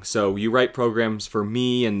strong. So you write programs for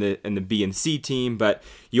me and the B and C team, but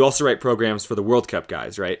you also write programs for the World Cup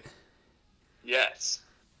guys, right? Yes.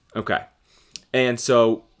 Okay. And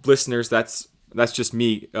so, listeners, that's just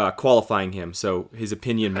me qualifying him, so his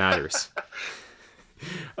opinion matters.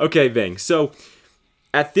 Okay, Bing. So,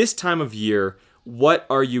 at this time of year, what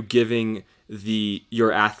are you giving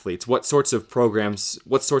your athletes? What sorts of programs,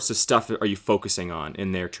 what sorts of stuff are you focusing on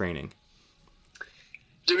in their training?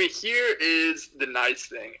 Jimmy, here is the nice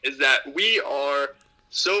thing, is that we are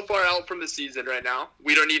so far out from the season right now.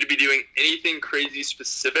 We don't need to be doing anything crazy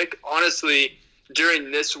specific. Honestly,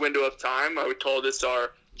 during this window of time, I would call this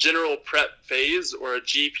our general prep phase or a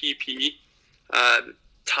GPP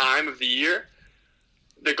time of the year.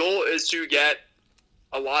 The goal is to get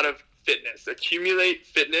a lot of fitness, accumulate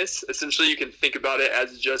fitness. Essentially, you can think about it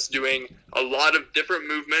as just doing a lot of different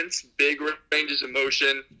movements, big ranges of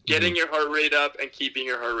motion, getting your heart rate up and keeping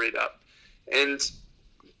your heart rate up. And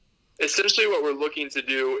essentially what we're looking to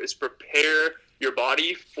do is prepare your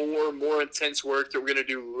body for more intense work that we're going to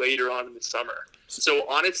do later on in the summer. So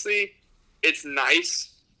honestly, it's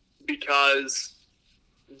nice because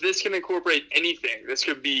this can incorporate anything. This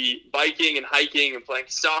could be biking and hiking and playing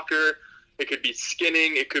soccer. It could be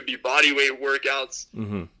skinning. It could be body weight workouts.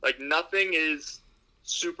 Mm-hmm. Like nothing is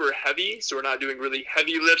super heavy, so we're not doing really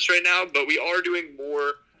heavy lifts right now, but we are doing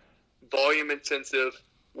more volume intensive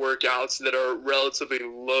workouts that are relatively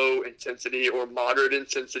low intensity or moderate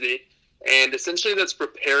intensity. And essentially that's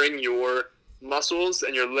preparing your muscles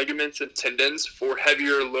and your ligaments and tendons for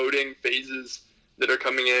heavier loading phases that are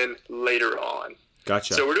coming in later on.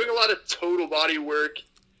 Gotcha. So we're doing a lot of total body work,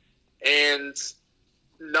 and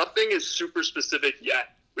nothing is super specific yet,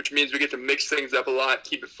 which means we get to mix things up a lot,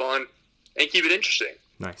 keep it fun, and keep it interesting.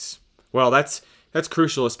 Nice. Well, that's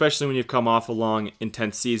crucial, especially when you've come off a long,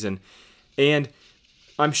 intense season. And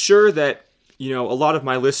I'm sure that, a lot of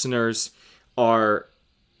my listeners are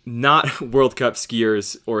not World Cup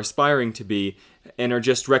skiers or aspiring to be, and are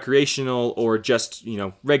just recreational or just,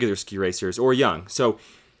 regular ski racers or young. So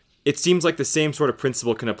it seems like the same sort of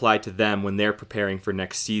principle can apply to them when they're preparing for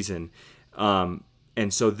next season.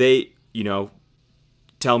 And so they,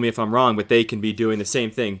 tell me if I'm wrong, but they can be doing the same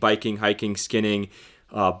thing: biking, hiking, skinning,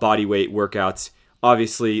 body weight workouts.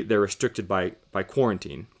 Obviously, they're restricted by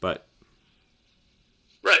quarantine, but...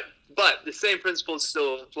 Right, but the same principles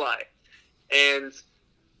still apply. And,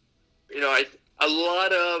 a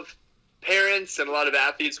lot of parents and a lot of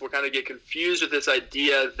athletes will kind of get confused with this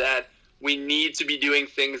idea that we need to be doing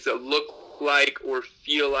things that look like or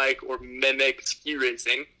feel like or mimic ski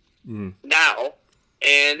racing now.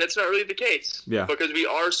 And that's not really the case, because we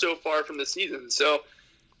are so far from the season. So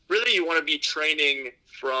really you want to be training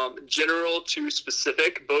from general to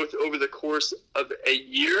specific, both over the course of a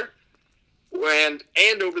year and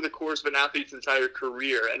over the course of an athlete's entire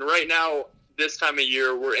career. And right now, this time of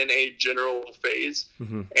year, we're in a general phase,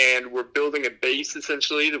 and we're building a base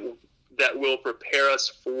essentially that will prepare us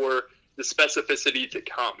for the specificity to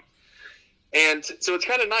come. And so it's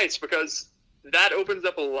kind of nice because that opens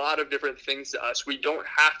up a lot of different things to us. We don't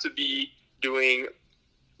have to be doing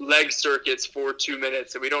leg circuits for 2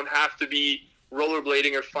 minutes, and we don't have to be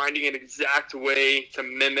rollerblading or finding an exact way to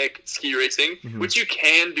mimic ski racing, which you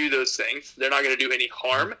can do those things. They're not going to do any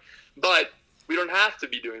harm, but we don't have to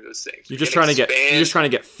be doing those things. You're just trying to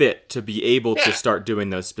get fit to be able to start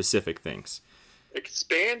doing those specific things.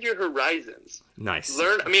 Expand your horizons. Nice.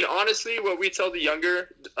 Honestly, what we tell the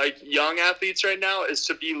young athletes right now is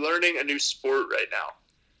to be learning a new sport right now.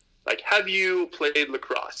 Like, have you played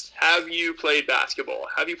lacrosse? Have you played basketball?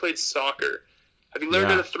 Have you played soccer? Have you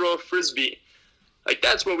learned how to throw a frisbee? Like,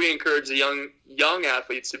 that's what we encourage the young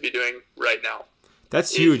athletes to be doing right now.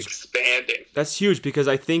 That's huge. Expanding. That's huge because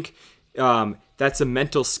I think that's a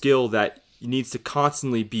mental skill that needs to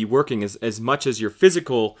constantly be working as much as your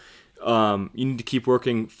physical. You need to keep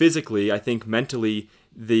working physically. I think mentally,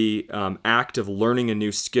 the act of learning a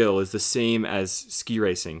new skill is the same as ski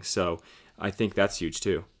racing. So I think that's huge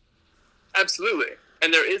too. Absolutely.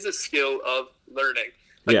 And there is a skill of learning.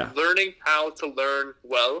 Learning how to learn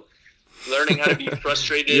well, learning how to be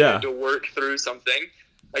frustrated and to work through something.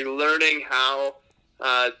 like learning how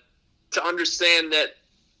to understand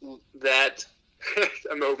that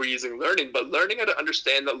I'm overusing learning, but learning how to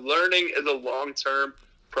understand that learning is a long-term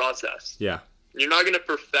process. Yeah. You're not going to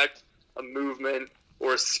perfect a movement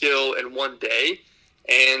or a skill in one day,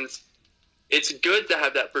 and it's good to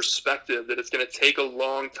have that perspective that it's going to take a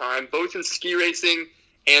long time, both in ski racing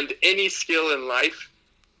and any skill in life.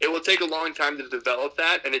 It will take a long time to develop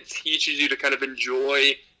that, and it teaches you to kind of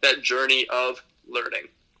enjoy that journey of learning.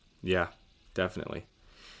 Yeah, definitely.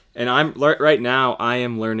 And right now I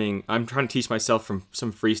am learning. I'm trying to teach myself from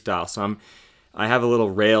some freestyle. So I have a little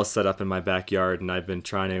rail set up in my backyard, and I've been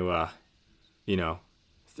trying to,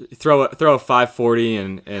 throw a 540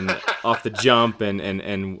 and off the jump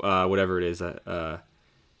and whatever it is, a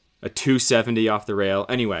 270 off the rail.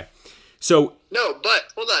 Anyway, so no, but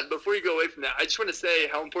hold on, before you go away from that, I just want to say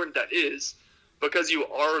how important that is, because you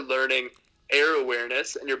are learning air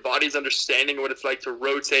awareness and your body's understanding what it's like to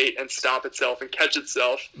rotate and stop itself and catch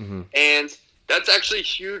itself. Mm-hmm. And that's actually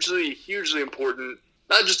hugely, hugely important,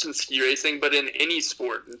 not just in ski racing, but in any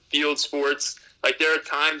sport, in field sports. Like, there are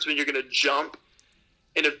times when you're going to jump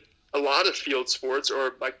in a lot of field sports,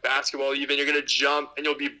 or like basketball even, you're going to jump and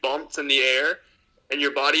you'll be bumped in the air, and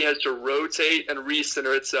your body has to rotate and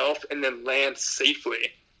recenter itself and then land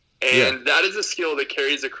safely. And that is a skill that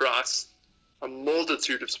carries across a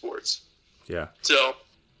multitude of sports. Yeah. So,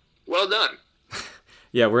 well done.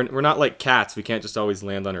 Yeah, we're not like cats. We can't just always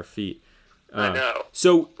land on our feet. I know.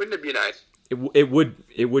 So wouldn't it be nice? It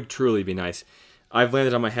would truly be nice. I've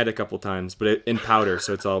landed on my head a couple times, but in powder,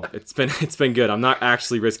 so it's been good. I'm not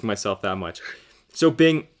actually risking myself that much. So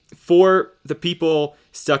Bing, for the people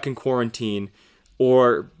stuck in quarantine,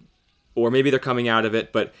 or maybe they're coming out of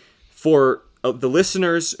it, but for the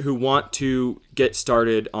listeners who want to get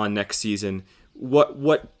started on next season, what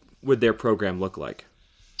would their program look like?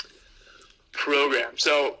 Program.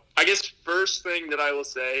 So I guess first thing that I will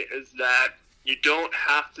say is that you don't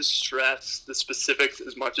have to stress the specifics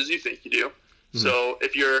as much as you think you do. Mm-hmm. So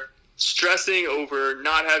if you're stressing over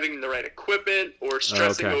not having the right equipment, or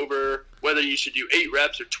stressing over whether you should do 8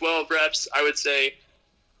 reps or 12 reps, I would say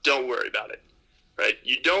don't worry about it. Right?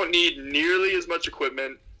 You don't need nearly as much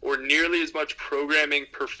equipment or nearly as much programming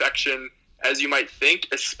perfection as you might think,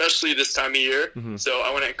 especially this time of year. Mm-hmm. So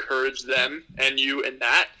I want to encourage them and you in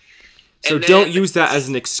that. So don't use that as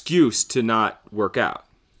an excuse to not work out.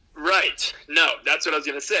 Right. No, that's what I was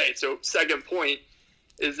going to say. So second point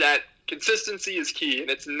is that consistency is key,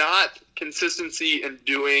 and it's not consistency in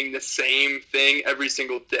doing the same thing every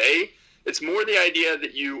single day. It's more the idea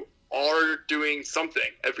that you are doing something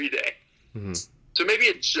every day. Mm-hmm. So maybe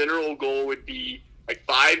a general goal would be like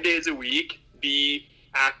 5 days a week, be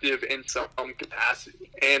active in some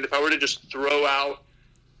capacity. And if I were to just throw out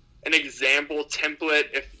an example template,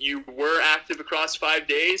 if you were active across 5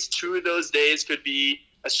 days, 2 of those days could be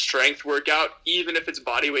a strength workout, even if it's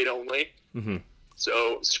body weight only. Mm-hmm.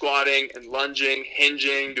 So squatting and lunging,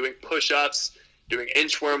 hinging, doing push-ups, doing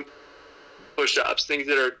inchworm push-ups, things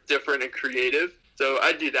that are different and creative. So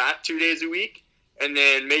I'd do that 2 days a week. And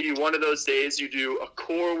then maybe one of those days you do a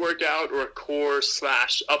core workout or a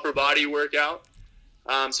core/upper body workout.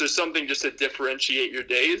 So something just to differentiate your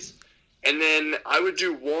days. And then I would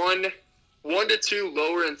do one to 2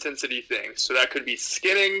 lower intensity things. So that could be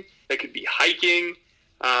skinning, that could be hiking,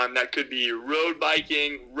 that could be road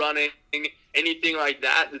biking, running, anything like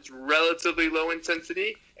that that's relatively low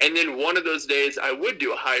intensity. And then one of those days I would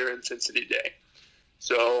do a higher intensity day.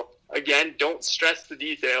 So again, don't stress the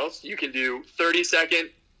details. You can do 30-second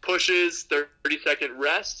pushes, 30-second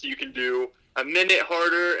rest. You can do a minute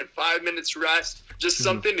harder and 5 minutes rest. Just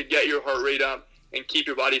something to get your heart rate up and keep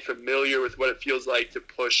your body familiar with what it feels like to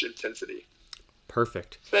push intensity.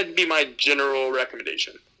 Perfect. That'd be my general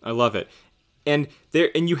recommendation. I love it. And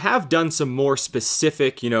you have done some more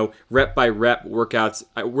specific, rep by rep workouts.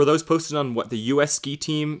 Were those posted on the US Ski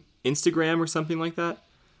Team Instagram or something like that?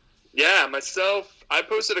 Yeah, myself, I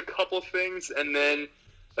posted a couple things, and then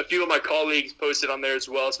a few of my colleagues posted on there as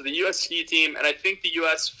well. So the US Ski Team, and I think the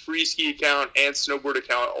US Free Ski account and Snowboard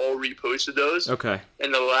account all reposted those. Okay.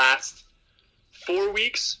 In the last 4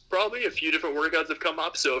 weeks, probably. A few different workouts have come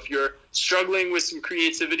up. So if you're struggling with some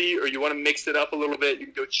creativity or you want to mix it up a little bit, you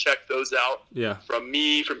can go check those out. Yeah. From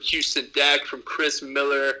me, from Houston Deck, from Chris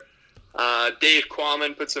Miller, Dave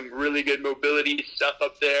Quammen put some really good mobility stuff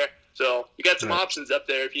up there. So you got some options up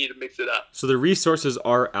there if you need to mix it up. So the resources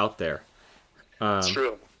are out there. It's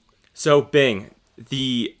true. So Bing,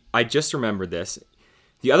 I just remembered this.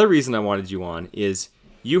 The other reason I wanted you on is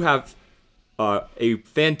you have a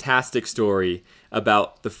fantastic story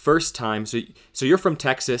about the first time. So you're from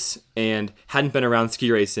Texas and hadn't been around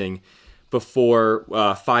ski racing, before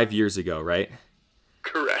 5 years ago, right?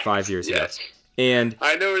 Correct. 5 years yes. ago. And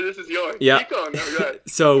I know where this is going. Yeah. Keep going. No, go ahead.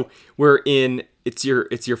 so it's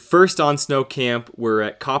your first on snow camp. We're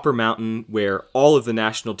at Copper Mountain where all of the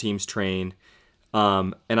national teams train.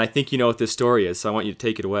 And I think you know what this story is, so I want you to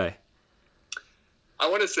take it away. I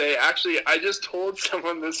want to say, actually, I just told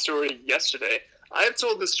someone this story yesterday. I have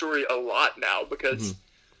told this story a lot now because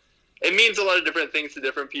it means a lot of different things to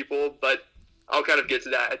different people, but I'll kind of get to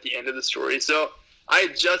that at the end of the story. So I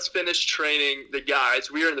had just finished training the guys.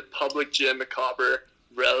 We were in the public gym at Copper,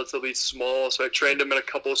 relatively small, so I trained them in a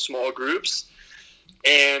couple of small groups.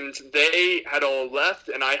 And they had all left,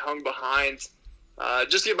 and I hung behind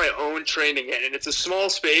just to get my own training in. And it's a small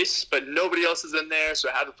space, but nobody else is in there, so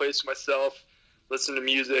I had the place to myself. Listen to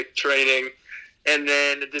music, training, and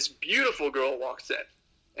then this beautiful girl walks in,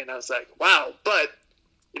 and I was like, wow. But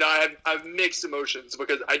I have mixed emotions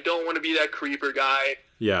because I don't want to be that creeper guy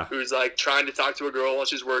who's like trying to talk to a girl while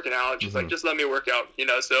she's working out, and she's like, just let me work out,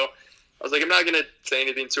 so I was like, I'm not gonna say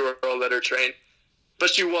anything to her or let her train. But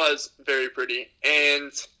she was very pretty,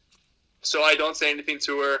 and so I don't say anything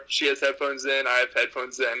to her. She has headphones in, I have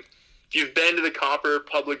headphones in. If you've been to the Copper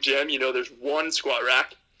public gym, there's one squat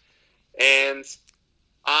rack. And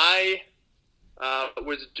I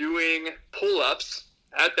was doing pull-ups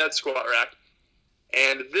at that squat rack,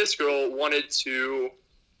 and this girl wanted to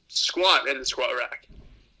squat in the squat rack.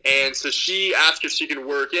 And so she asked if she could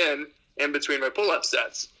work in between my pull-up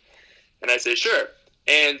sets. And I say, sure.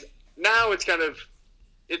 And now it's going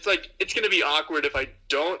to be awkward if I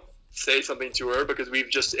don't say something to her because we've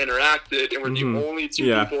just interacted and we're the only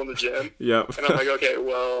two people in the gym. Yep. And I'm like, okay,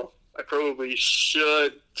 well, I probably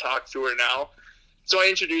should talk to her now. So I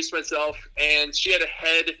introduced myself, and she had a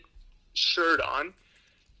head shirt on,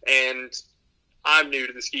 and I'm new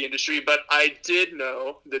to the ski industry, but I did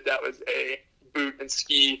know that was a boot and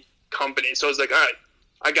ski company. So I was like, all right,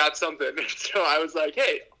 I got something. So I was like,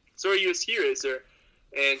 hey, so are you a ski racer?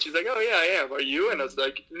 And she's like, oh, yeah, I am. Are you? And I was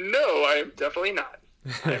like, no, I am definitely not.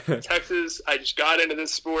 I'm from Texas. I just got into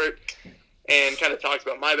this sport. And kind of talks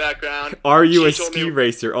about my background. Are you a ski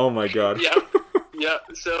racer? Oh my God. Yeah.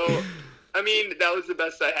 So, I mean, that was the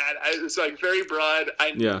best I had. I was like very broad.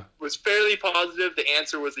 I was fairly positive. The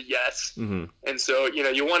answer was a yes. Mm-hmm. And so,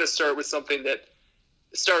 you want to start with something that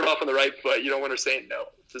start off on the right foot. You don't want to say no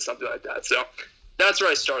to something like that. So that's where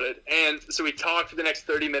I started. And so we talked for the next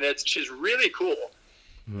 30 minutes. She's really cool.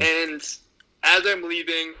 Mm-hmm. And as I'm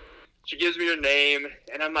leaving, she gives me her name,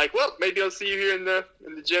 and I'm like, well, maybe I'll see you here in the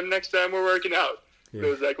gym next time we're working out. Yeah. It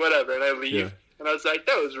was like, whatever, and I leave. And I was like,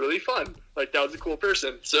 that was really fun. Like, that was a cool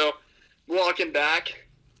person. So walking back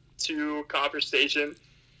to Copper Station,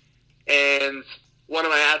 and one of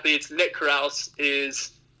my athletes, Nick Kraus,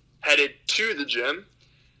 is headed to the gym.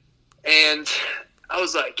 And I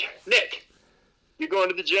was like, Nick, you going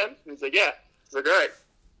to the gym? And he's like, yeah. I was like, all right,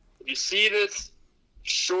 if you see this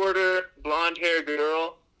shorter, blonde-haired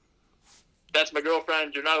girl, that's my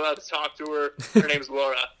girlfriend. You're not allowed to talk to her. Her name's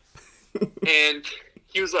Laura. And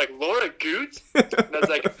he was like, Laura Goot? And I was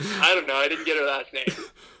like, I don't know. I didn't get her last name.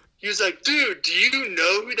 He was like, dude, do you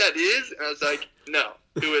know who that is? And I was like, no.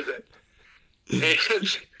 Who is it?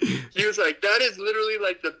 And he was like, that is literally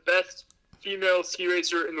like the best female ski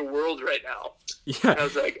racer in the world right now. Yeah. And I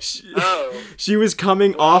was like, oh. She was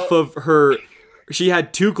coming off of her... She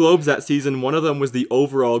had 2 globes that season. One of them was the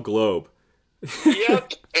overall globe.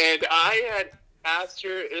 Yep, and I had asked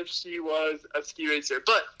her if she was a ski racer.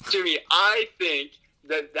 But, Jimmy, I think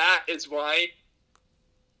that is why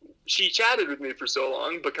she chatted with me for so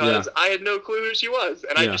long, because I had no clue who she was.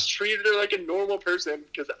 And I just treated her like a normal person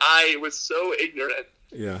because I was so ignorant.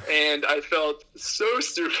 Yeah. And I felt so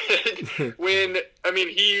stupid when,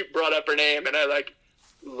 he brought up her name, and I,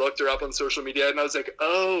 looked her up on social media, and I was like,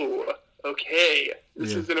 oh, okay,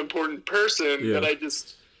 this is an important person that I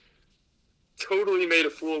just totally made a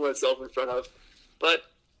fool of myself in front of. But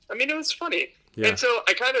it was funny. And so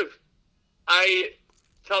I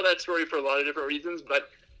tell that story for a lot of different reasons,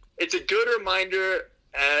 but it's a good reminder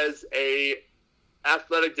as a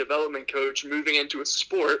athletic development coach moving into a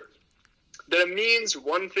sport that it means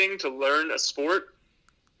one thing to learn a sport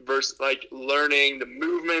versus learning the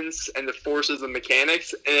movements and the forces and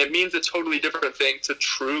mechanics, and it means a totally different thing to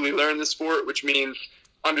truly learn the sport, which means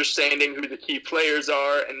understanding who the key players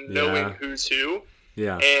are and knowing who's who.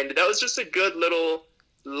 Yeah. And that was just a good little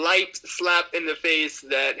light slap in the face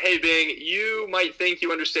that, hey, Bing, you might think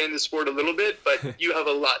you understand the sport a little bit, but you have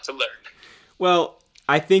a lot to learn. Well,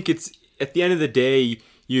 I think it's, at the end of the day,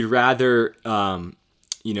 you'd rather,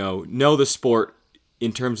 know the sport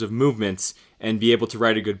in terms of movements and be able to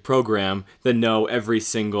write a good program than know every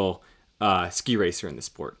single ski racer in the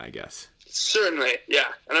sport, I guess. Certainly, yeah.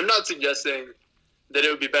 And I'm not suggesting that it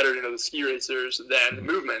would be better to know the ski racers than the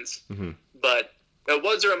movements, but it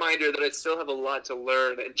was a reminder that I still have a lot to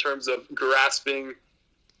learn in terms of grasping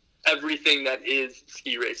everything that is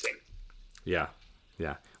ski racing. Yeah.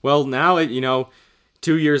 Well, now,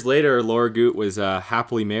 2 years later, Laura Goot was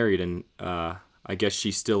happily married, and I guess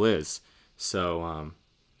she still is. So,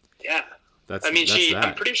 yeah. That's I'm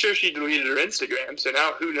that. pretty sure she deleted her Instagram, so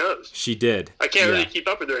now who knows? She did. I can't really keep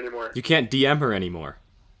up with her anymore. You can't DM her anymore.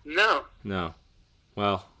 No.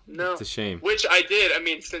 Well, no. It's a shame. Which I did. I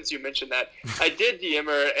mean, since you mentioned that, I did DM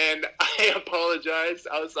her, and I apologized.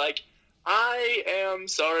 I was like, I am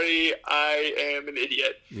sorry. I am an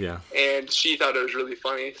idiot. Yeah. And she thought it was really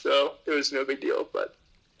funny, so it was no big deal, but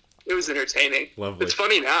it was entertaining. Lovely. It's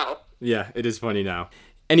funny now. Yeah, it is funny now.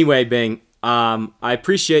 Anyway, Bing, I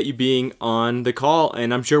appreciate you being on the call,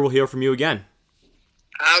 and I'm sure we'll hear from you again.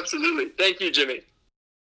 Absolutely. Thank you, Jimmy.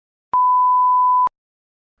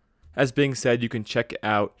 As Bing said, you can check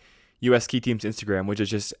out US Ski Team's Instagram, which is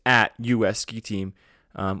just at US Ski Team,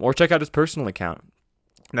 or check out his personal account.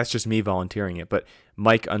 That's just me volunteering it, but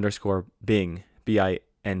Mike_Bing,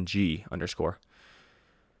 BING_.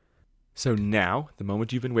 So now, the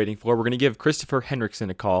moment you've been waiting for, we're going to give Christopher Henriksen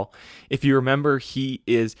a call. If you remember, he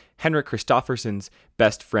is Henrik Kristoffersen's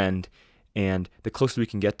best friend and the closest we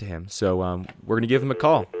can get to him. So we're going to give him a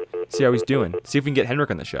call, see how he's doing, see if we can get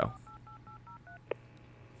Henrik on the show.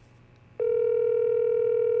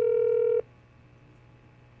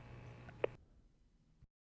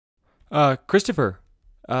 Christopher,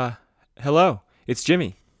 hello, it's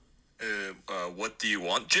Jimmy. What do you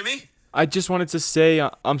want, Jimmy? I just wanted to say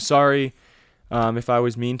I'm sorry if I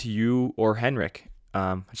was mean to you or Henrik.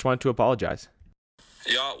 I just wanted to apologize.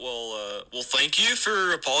 Yeah, well, thank you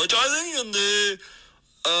for apologizing, and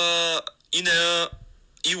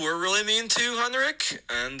you were really mean to Henrik,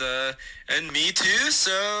 and me too.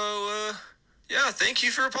 So, yeah, thank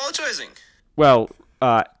you for apologizing. Well,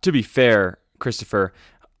 to be fair, Christopher,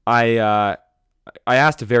 I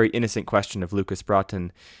asked a very innocent question of Lucas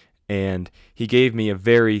Broughton, and he gave me a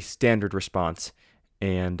very standard response.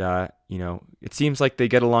 And it seems like they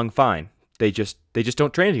get along fine. They just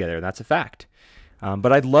don't train together, and that's a fact.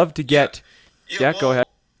 But I'd love to get. Yeah, go ahead.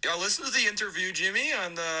 Yeah, I listened to the interview, Jimmy,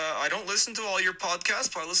 and I don't listen to all your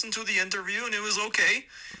podcasts, but I listened to the interview, and it was okay.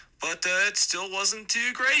 But it still wasn't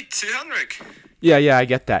too great to Henrik. Yeah, I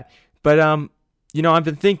get that. But I've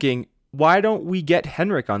been thinking, why don't we get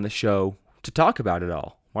Henrik on the show to talk about it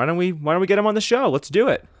all? Why don't we get him on the show? Let's do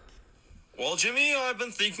it. Well, Jimmy, I've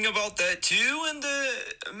been thinking about that too, and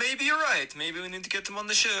maybe you're right. Maybe we need to get him on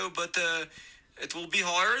the show, but it will be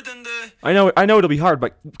hard. And I know it'll be hard,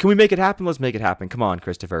 but can we make it happen? Let's make it happen. Come on,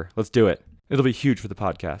 Christopher. Let's do it. It'll be huge for the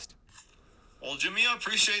podcast. Well, Jimmy, I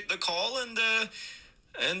appreciate the call, and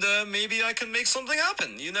maybe I can make something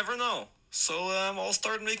happen. You never know. So I'll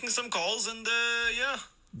start making some calls, and yeah.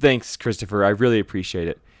 Thanks, Christopher. I really appreciate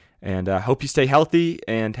it. And I hope you stay healthy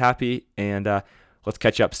and happy, and let's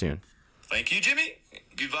catch up soon. Thank you, Jimmy.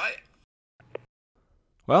 Goodbye.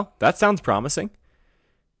 Well, that sounds promising.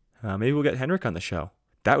 Maybe we'll get Henrik on the show.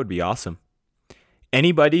 That would be awesome.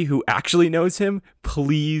 Anybody who actually knows him,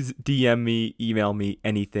 please DM me, email me,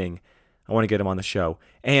 anything. I want to get him on the show.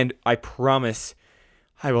 And I promise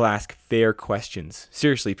I will ask fair questions.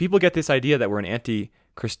 Seriously, people get this idea that we're an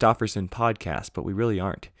anti-Kristoffersen podcast, but we really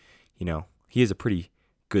aren't. He is a pretty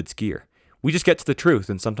good skier. We just get to the truth,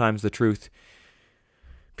 and sometimes the truth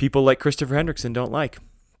people like Christopher Henriksen don't like.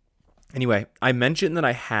 Anyway, I mentioned that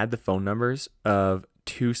I had the phone numbers of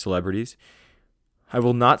 2 celebrities. I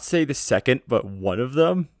will not say the second, but one of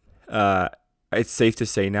them, it's safe to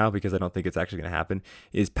say now because I don't think it's actually going to happen,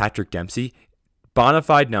 is Patrick Dempsey.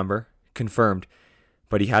 Bonafide number, confirmed,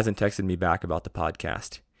 but he hasn't texted me back about the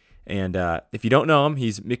podcast. And if you don't know him,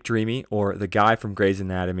 he's Mick Dreamy, or the guy from Grey's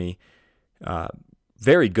Anatomy.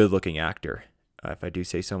 Very good-looking actor, if I do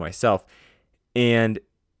say so myself. And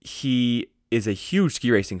he is a huge ski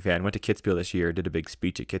racing fan. Went to Kitzbühel this year, did a big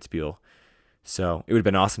speech at Kitzbühel. So it would have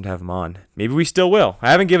been awesome to have him on. Maybe we still will. I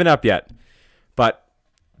haven't given up yet. But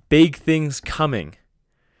big things coming.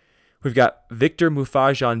 We've got Victor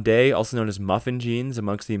Moufageon-Day, also known as Muffin Jeans,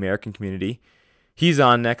 amongst the American community. He's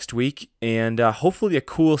on next week, and hopefully a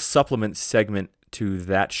cool supplement segment to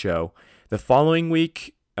that show. The following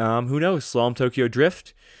week, who knows? Slalom Tokyo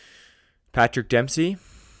Drift, Patrick Dempsey,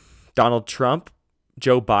 Donald Trump,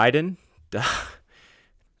 Joe Biden.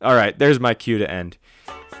 All right, there's my cue to end.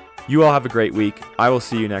 You all have a great week. I will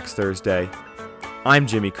see you next Thursday. I'm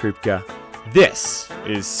Jimmy Krupka. This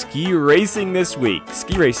is Ski Racing This Week,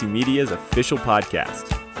 Ski Racing Media's official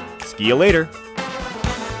podcast. See you later.